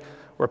incidentally,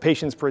 where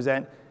patients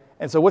present.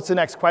 And so what's the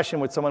next question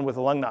with someone with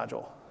a lung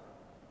nodule?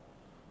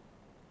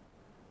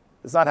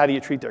 It's not how do you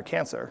treat their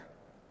cancer.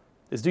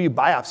 It's do you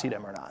biopsy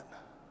them or not?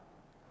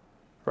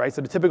 Right?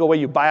 So the typical way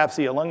you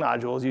biopsy a lung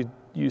nodule is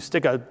you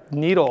stick a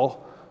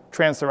needle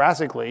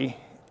transthoracically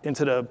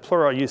into the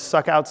pleura, you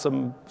suck out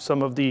some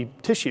of the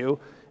tissue,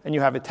 and you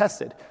have it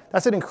tested.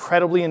 That's an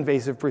incredibly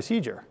invasive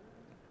procedure.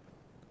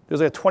 There's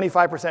like a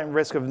 25%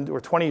 risk of,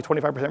 or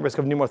 25% risk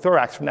of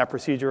pneumothorax from that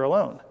procedure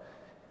alone.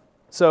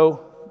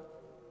 So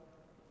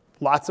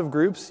lots of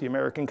groups, the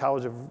American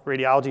College of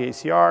Radiology,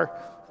 ACR,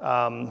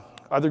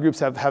 other groups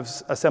have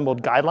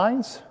assembled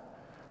guidelines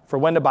for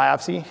when to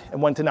biopsy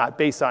and when to not,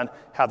 based on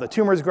how the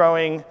tumor is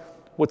growing,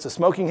 what's the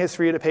smoking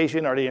history of the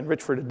patient, are they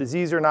enriched for the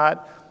disease or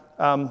not.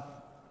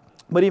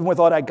 But even with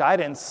all that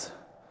guidance,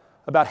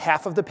 about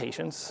half of the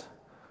patients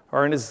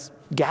are in this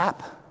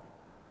gap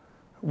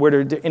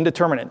where they're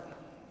indeterminate.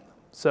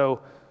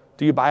 So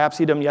do you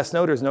biopsy them? Yes,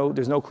 no, there's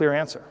no clear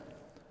answer.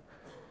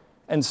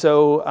 And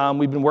so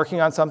we've been working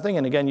on something,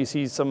 and again, you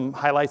see some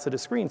highlights of the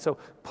screen. So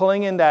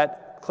pulling in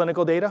that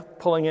clinical data,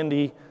 pulling in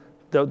the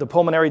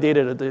pulmonary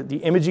data, the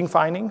imaging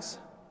findings,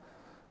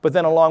 but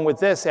then along with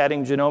this,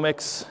 adding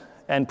genomics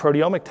and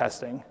proteomic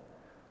testing.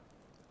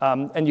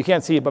 And you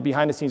can't see it, but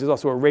behind the scenes, there's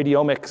also a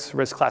radiomics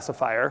risk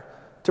classifier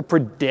to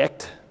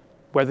predict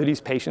whether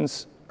these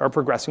patients are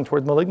progressing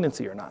toward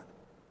malignancy or not.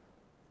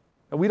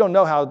 And we don't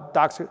know how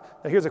docs are.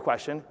 Now here's a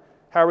question.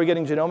 How are we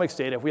getting genomics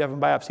data if we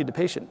haven't biopsied the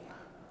patient?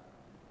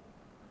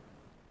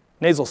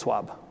 Nasal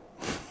swab,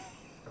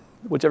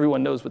 which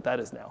everyone knows what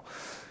that is now,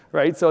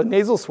 right? So a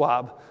nasal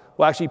swab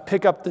will actually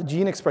pick up the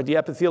gene express, the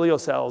epithelial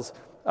cells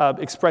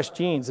express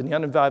genes in the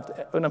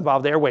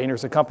uninvolved airway, and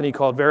there's a company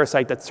called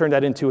Veracyte that's turned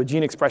that into a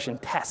gene expression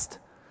test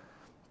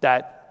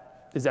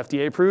that is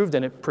FDA approved,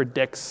 and it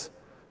predicts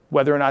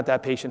whether or not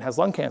that patient has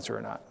lung cancer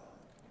or not.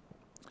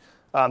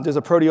 There's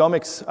a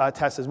proteomics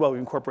test as well we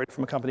incorporated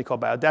from a company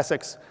called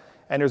Biodesics,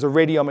 and there's a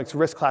radiomics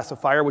risk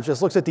classifier, which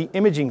just looks at the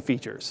imaging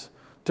features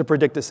to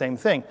predict the same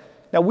thing.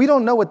 Now, we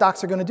don't know what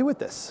docs are going to do with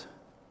this.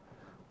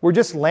 We're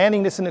just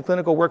landing this in the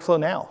clinical workflow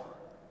now.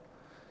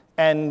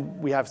 And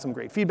we have some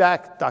great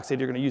feedback. Docs say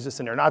they're going to use this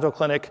in their nodule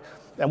clinic.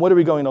 And what are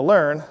we going to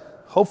learn?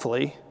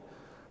 Hopefully,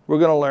 we're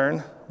going to learn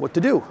what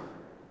to do.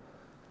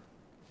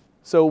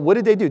 So what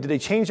did they do? Did they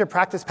change their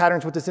practice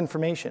patterns with this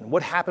information?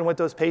 What happened with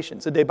those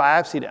patients? Did they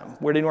biopsy them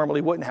where they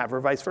normally wouldn't have,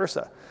 or vice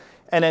versa?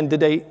 And then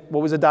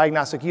what was the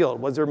diagnostic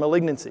yield? Was there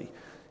malignancy?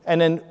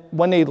 And then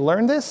when they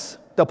learn this,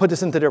 they'll put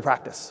this into their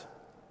practice,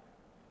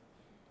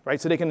 right?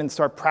 So they can then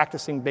start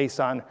practicing based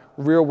on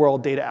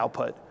real-world data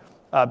output,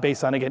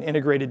 based on, again,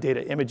 integrated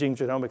data, imaging,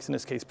 genomics, in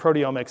this case,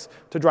 proteomics,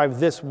 to drive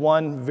this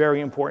one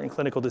very important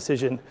clinical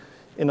decision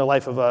in the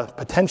life of a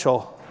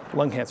potential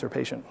lung cancer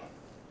patient.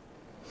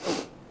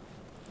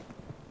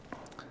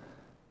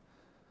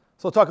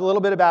 So we'll talk a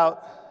little bit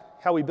about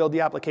how we build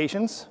the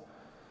applications.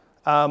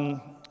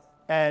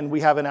 And we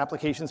have an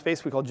application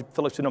space we call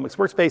Philips Genomics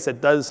Workspace that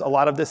does a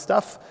lot of this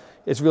stuff.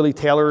 It's really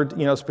tailored,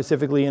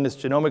 specifically in this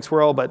genomics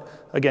world, but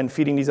again,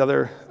 feeding these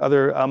other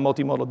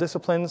multimodal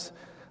disciplines.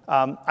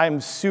 I'm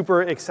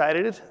super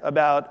excited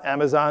about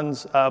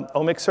Amazon's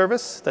omics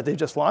service that they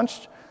just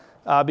launched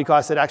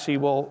because it actually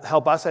will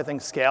help us, I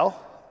think,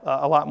 scale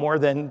a lot more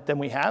than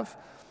we have.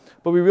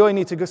 But we really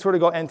need to sort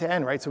of go end to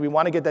end, right? So we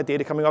want to get that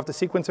data coming off the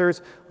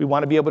sequencers. We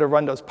want to be able to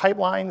run those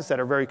pipelines that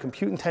are very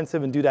compute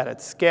intensive and do that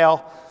at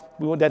scale.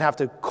 We would then have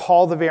to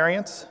call the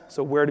variants,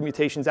 so where the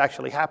mutation's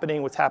actually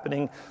happening, what's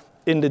happening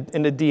in the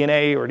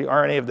DNA or the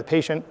RNA of the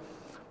patient.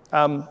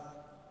 And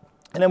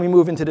then we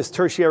move into this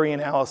tertiary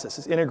analysis,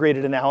 this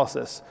integrated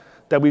analysis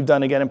that we've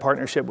done, again, in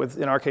partnership with,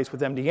 in our case,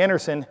 with MD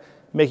Anderson,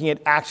 making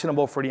it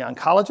actionable for the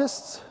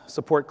oncologists,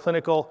 support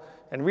clinical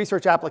and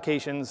research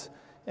applications,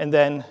 and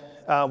then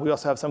we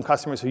also have some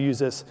customers who use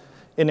this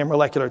in their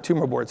molecular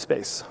tumor board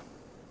space.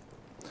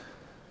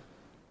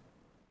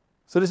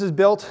 So this is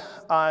built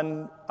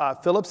on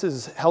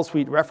Philips' Health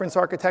Suite reference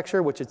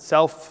architecture, which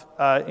itself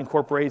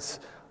incorporates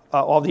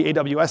all the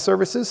AWS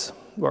services,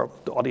 or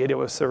all the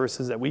AWS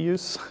services that we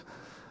use,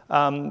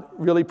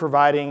 really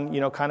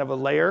providing kind of a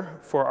layer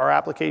for our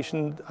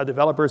application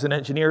developers and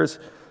engineers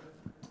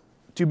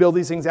to build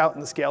these things out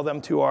and scale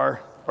them to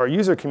our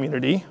user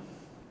community.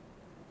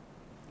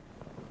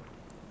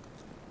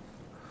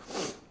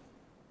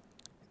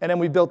 And then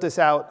we built this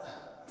out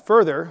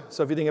further.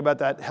 So if you think about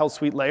that health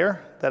suite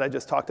layer that I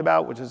just talked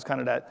about, which is kind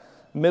of that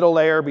middle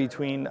layer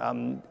between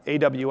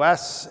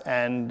AWS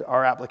and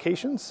our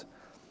applications.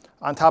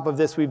 On top of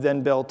this, we've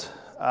then built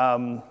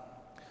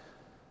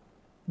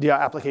the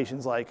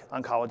applications like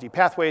Oncology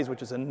Pathways,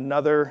 which is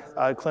another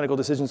clinical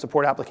decision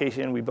support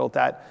application. We built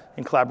that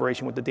in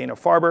collaboration with the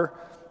Dana-Farber,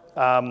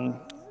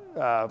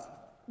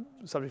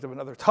 subject of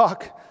another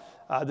talk.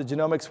 The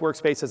genomics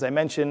workspace, as I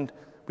mentioned,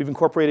 we've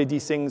incorporated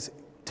these things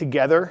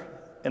together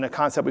in a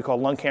concept we call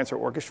lung cancer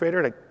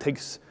orchestrator that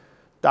takes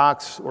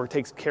docs or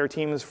takes care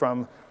teams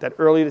from that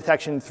early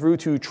detection through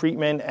to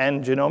treatment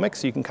and genomics.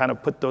 So you can kind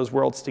of put those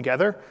worlds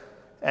together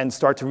and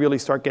start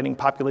getting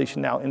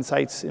population now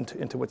insights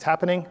into what's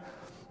happening.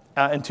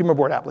 And tumor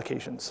board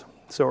applications.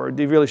 So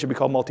they really should be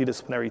called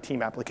multidisciplinary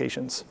team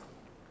applications.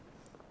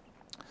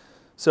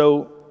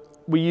 So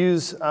we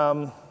use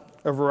a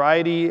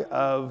variety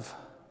of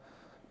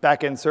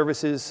back-end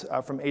services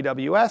from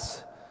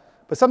AWS,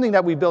 but something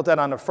that we built out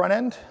on the front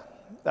end,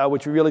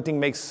 which we really think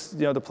makes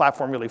the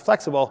platform really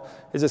flexible,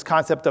 is this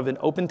concept of an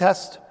open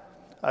test.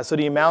 So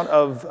the amount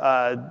of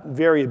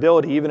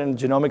variability, even in the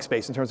genomic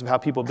space, in terms of how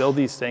people build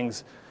these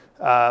things,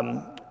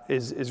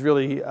 is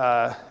really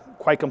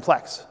quite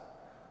complex.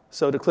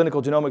 So the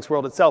clinical genomics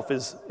world itself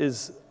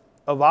is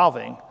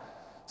evolving.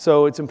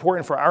 So it's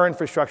important for our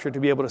infrastructure to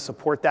be able to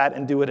support that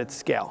and do it at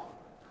scale.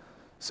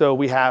 So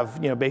we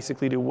have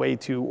basically the way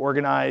to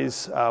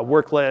organize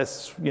work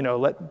lists,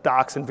 let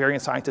docs and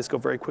variant scientists go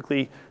very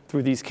quickly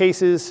through these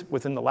cases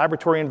within the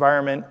laboratory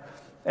environment,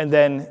 and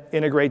then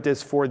integrate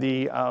this for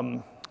the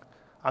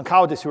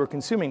oncologists who are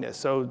consuming this.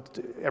 So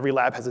every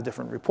lab has a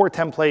different report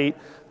template,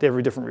 they have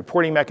a different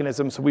reporting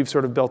mechanism, so we've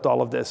sort of built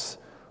all of this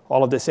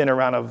in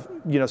around of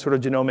sort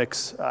of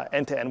genomics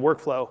end-to-end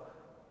workflow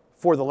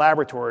for the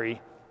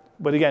laboratory.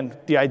 But again,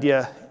 the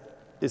idea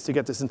is to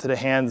get this into the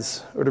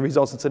hands, or the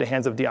results into the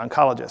hands of the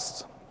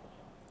oncologists,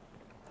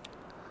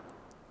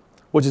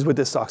 which is what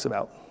this talks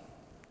about.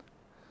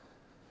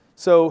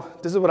 So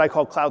this is what I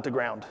call cloud to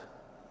ground.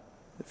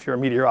 If you're a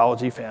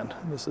meteorology fan,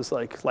 this is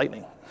like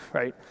lightning,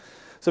 right?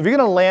 So if you're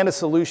going to land a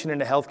solution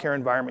in a healthcare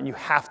environment, you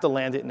have to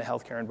land it in a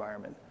healthcare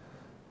environment.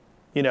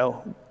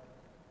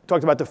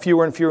 Talked about the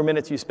fewer and fewer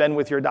minutes you spend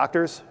with your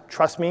doctors.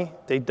 Trust me,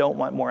 they don't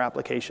want more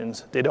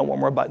applications. They don't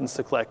want more buttons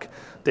to click.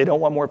 They don't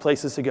want more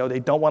places to go. They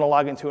don't want to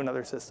log into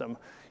another system.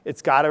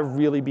 It's got to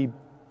really be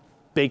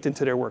baked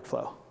into their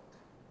workflow.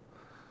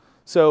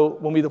 So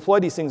when we deploy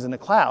these things in the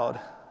cloud,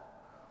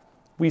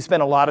 we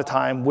spend a lot of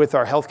time with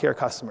our healthcare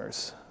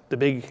customers, the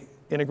big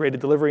integrated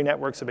delivery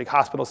networks, the big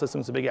hospital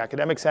systems, the big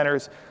academic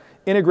centers,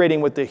 integrating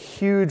with the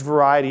huge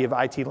variety of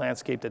IT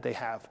landscape that they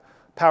have,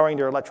 powering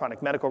their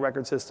electronic medical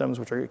record systems,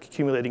 which are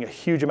accumulating a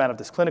huge amount of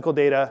this clinical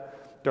data,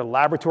 their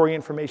laboratory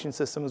information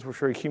systems,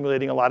 which are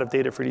accumulating a lot of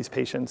data for these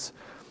patients,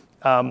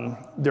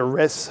 their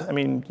risks. I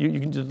mean,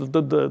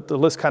 the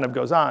list kind of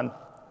goes on.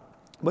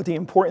 But the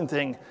important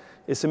thing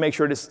is to make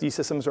sure these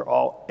systems are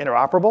all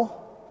interoperable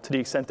to the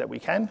extent that we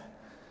can.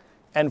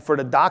 And for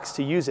the docs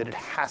to use it, it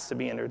has to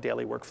be in their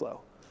daily workflow.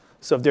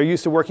 So if they're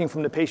used to working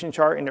from the patient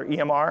chart in their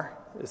EMR,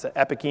 it's an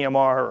Epic EMR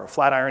or a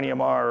Flatiron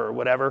EMR or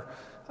whatever,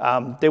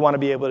 they want to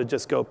be able to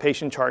just go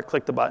patient chart,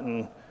 click the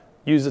button,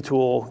 use the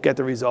tool, get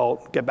the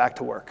result, get back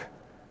to work,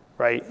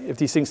 right? If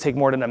these things take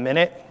more than a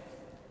minute,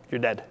 you're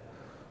dead.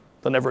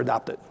 They'll never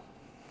adopt it,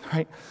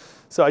 right?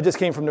 So I just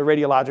came from the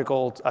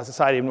Radiological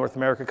Society of North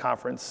America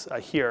conference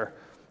here.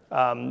 The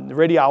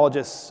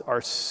radiologists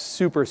are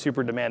super,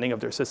 super demanding of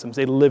their systems.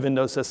 They live in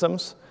those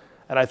systems.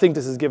 And I think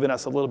this has given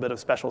us a little bit of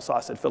special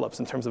sauce at Philips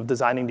in terms of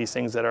designing these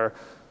things that are,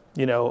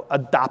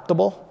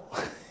 adoptable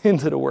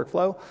into the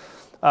workflow.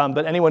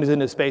 But anyone who's in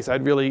this space,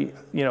 I'd really,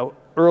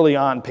 early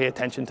on, pay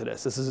attention to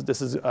this.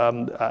 This is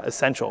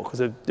essential,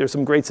 because there's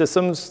some great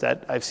systems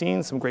that I've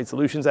seen, some great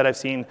solutions that I've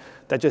seen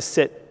that just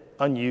sit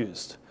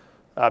unused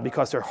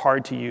because they're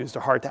hard to use,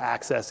 they're hard to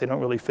access, they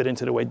don't really fit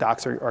into the way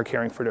docs are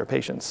caring for their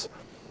patients.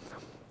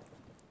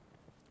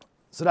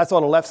 So that's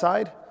on the left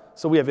side.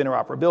 So we have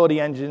interoperability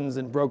engines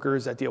and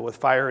brokers that deal with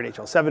FHIR and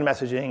HL7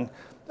 messaging.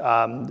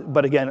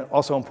 But again,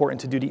 also important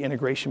to do the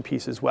integration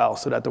piece as well,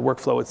 so that the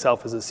workflow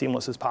itself is as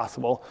seamless as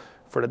possible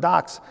for the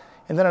docs.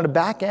 And then on the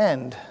back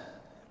end,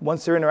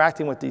 once they're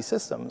interacting with these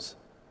systems,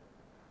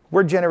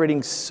 we're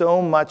generating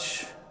so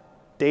much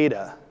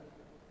data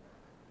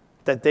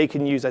that they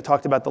can use. I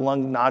talked about the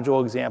lung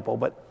nodule example,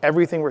 but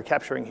everything we're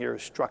capturing here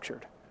is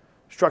structured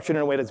in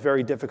a way that's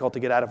very difficult to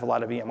get out of a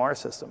lot of EMR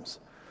systems.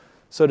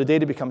 So the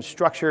data becomes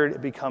structured,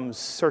 it becomes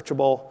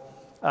searchable.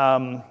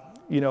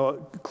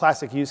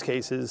 Classic use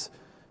cases,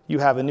 you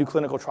have a new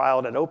clinical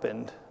trial that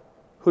opened.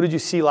 Who did you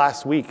see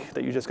last week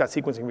that you just got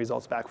sequencing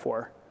results back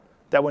for?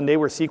 That when they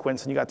were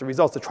sequenced and you got the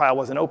results, the trial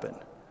wasn't open,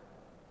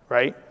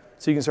 right?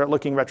 So you can start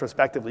looking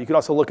retrospectively. You can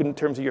also look in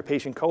terms of your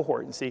patient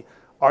cohort and see,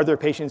 are there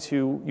patients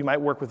who you might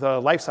work with a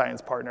life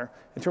science partner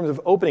in terms of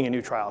opening a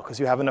new trial because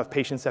you have enough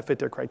patients that fit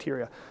their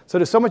criteria. So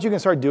there's so much you can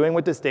start doing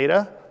with this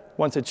data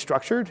once it's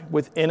structured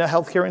within a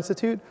healthcare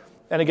institute.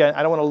 And again,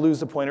 I don't want to lose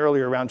the point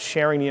earlier around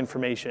sharing the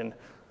information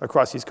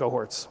across these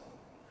cohorts.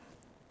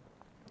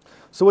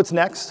 So what's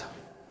next?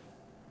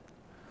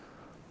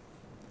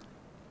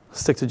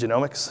 Stick to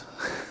genomics.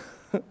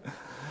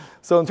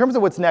 So in terms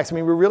of what's next, I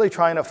mean, we're really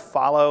trying to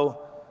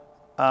follow,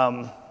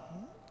 I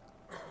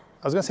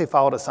was going to say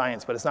follow the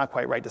science, but it's not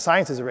quite right. The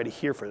science is already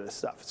here for this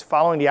stuff. It's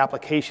following the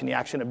application, the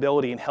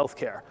actionability in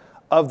healthcare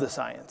of the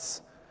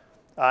science.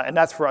 And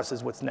that's for us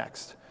is what's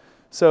next.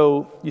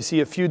 So you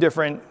see a few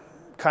different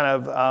kind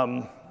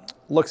of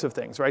looks of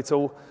things, right?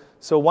 So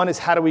one is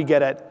how do we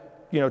get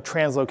at,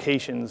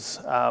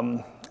 translocations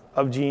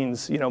of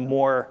genes,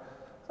 more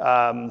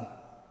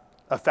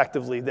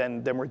effectively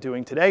than we're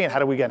doing today, and how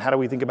do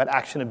we think about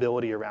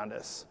actionability around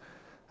this?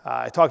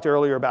 I talked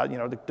earlier about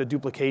the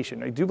duplication.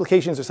 Like,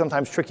 duplications are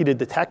sometimes tricky to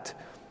detect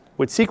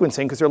with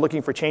sequencing because they're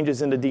looking for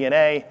changes in the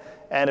DNA,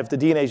 and if the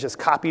DNA is just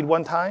copied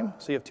one time,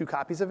 so you have 2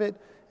 copies of it,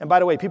 and by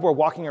the way, people are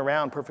walking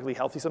around perfectly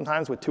healthy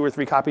sometimes with 2 or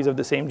 3 copies of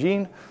the same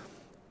gene.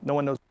 No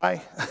one knows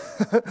why.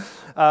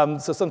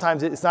 So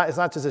sometimes it's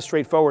not just as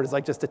straightforward as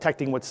like just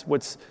detecting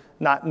what's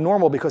not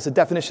normal, because the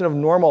definition of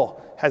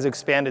normal has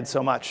expanded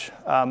so much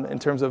in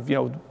terms of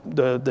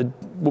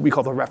what we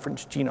call the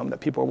reference genome that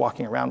people are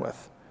walking around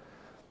with.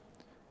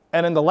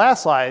 And then the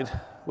last slide,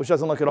 which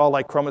doesn't look at all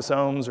like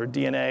chromosomes or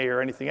DNA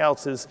or anything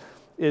else, is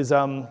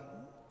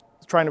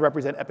trying to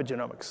represent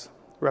epigenomics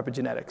or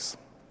epigenetics.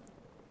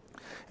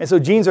 And so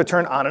genes are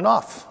turned on and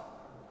off.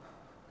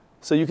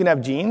 So you can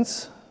have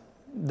genes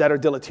that are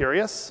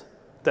deleterious,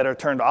 that are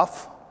turned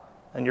off,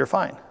 and you're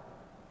fine.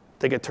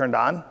 They get turned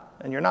on,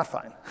 and you're not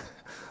fine.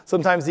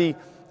 Sometimes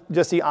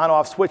just the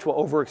on-off switch will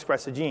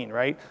overexpress a gene,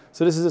 right?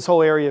 So this is this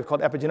whole area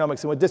called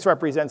epigenomics, and what this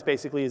represents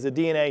basically is the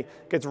DNA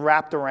gets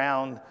wrapped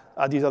around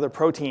these other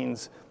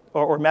proteins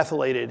or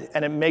methylated,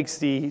 and it makes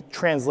the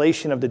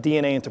translation of the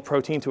DNA into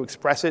protein to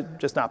express it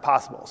just not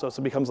possible. So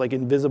it becomes like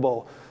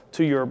invisible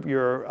to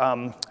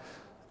your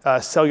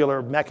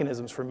cellular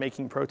mechanisms for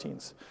making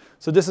proteins.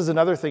 So this is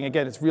another thing,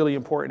 again, it's really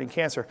important in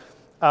cancer.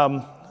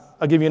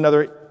 I'll give you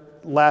another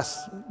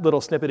last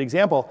little snippet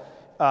example.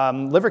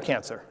 Liver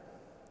cancer,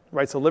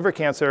 right? So liver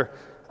cancer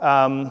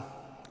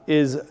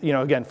is,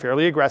 again,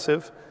 fairly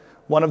aggressive.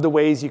 One of the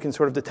ways you can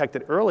sort of detect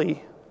it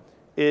early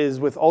is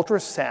with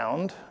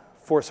ultrasound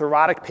for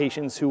cirrhotic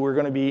patients who are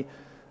going to be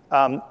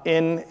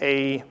in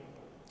a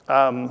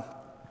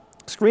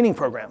screening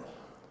program.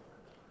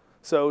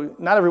 So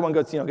not everyone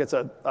gets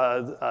a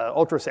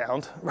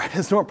ultrasound, right?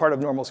 It's not part of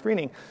normal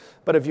screening.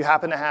 But if you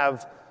happen to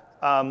have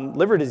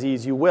liver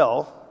disease, you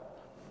will.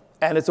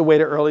 And it's a way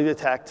to early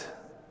detect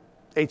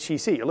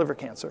HCC, or liver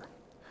cancer.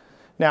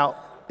 Now,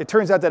 it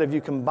turns out that if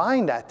you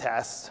combine that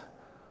test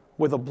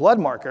with a blood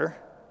marker,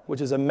 which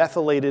is a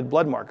methylated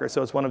blood marker,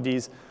 so it's one of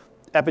these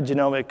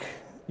epigenomic,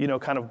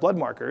 kind of blood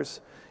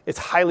markers, it's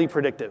highly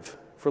predictive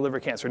for liver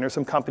cancer. And there's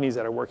some companies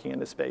that are working in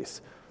this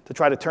space to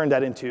try to turn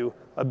that into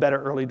a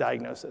better early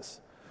diagnosis.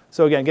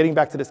 So again, getting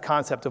back to this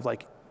concept of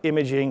like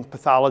imaging,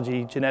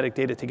 pathology, genetic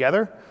data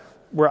together,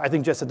 we're, I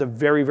think, just at the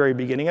very, very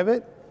beginning of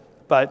it.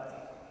 But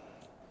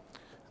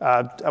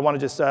I want to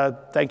just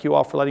thank you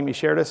all for letting me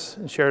share this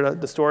and share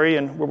the story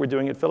and what we're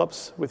doing at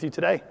Philips with you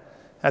today.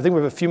 I think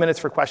we have a few minutes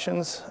for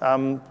questions. You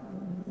want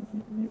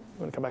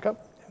to come back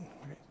up?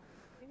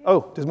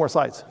 Oh, there's more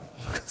slides.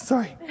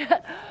 Sorry.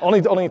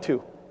 Only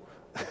 2.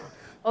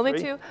 Only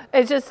 2.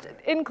 It's just,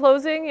 in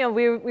closing,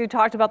 we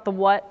talked about the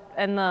what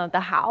and the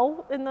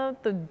how in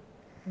the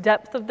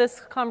depth of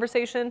this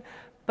conversation,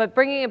 but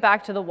bringing it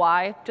back to the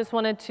why, just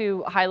wanted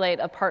to highlight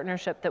a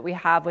partnership that we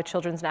have with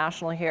Children's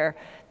National here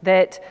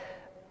that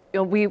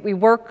we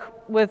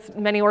work with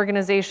many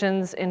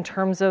organizations in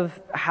terms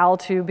of how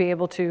to be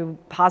able to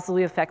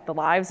positively affect the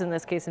lives, in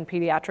this case in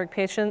pediatric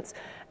patients,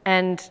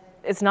 and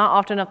it's not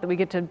often enough that we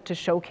get to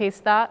showcase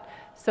that.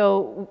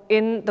 So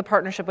in the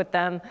partnership with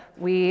them,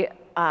 we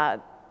are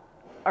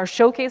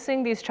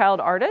showcasing these child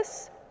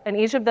artists, and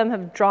each of them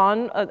have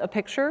drawn a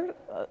picture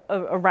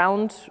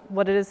around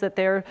what it is that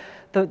they're,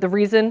 the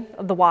reason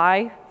of the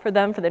why for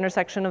them, for the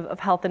intersection of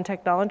health and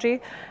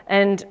technology.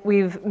 And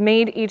we've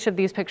made each of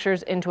these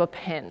pictures into a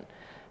pin.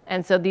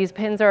 And so these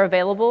pins are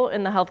available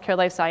in the Healthcare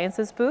Life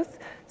Sciences booth.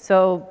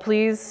 So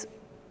please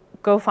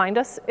go find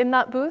us in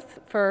that booth.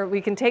 We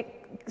can take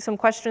some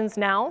questions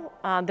now.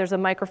 There's a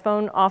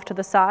microphone off to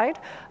the side,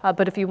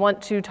 but if you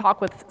want to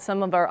talk with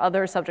some of our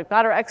other subject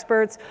matter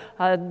experts,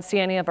 see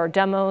any of our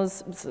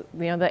demos,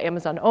 the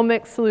Amazon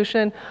Omics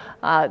solution,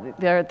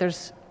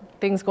 there's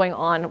things going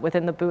on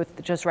within the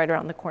booth just right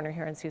around the corner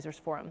here in Caesars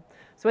Forum.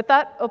 So with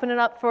that, open it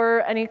up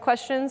for any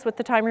questions with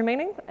the time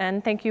remaining,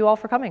 and thank you all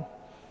for coming.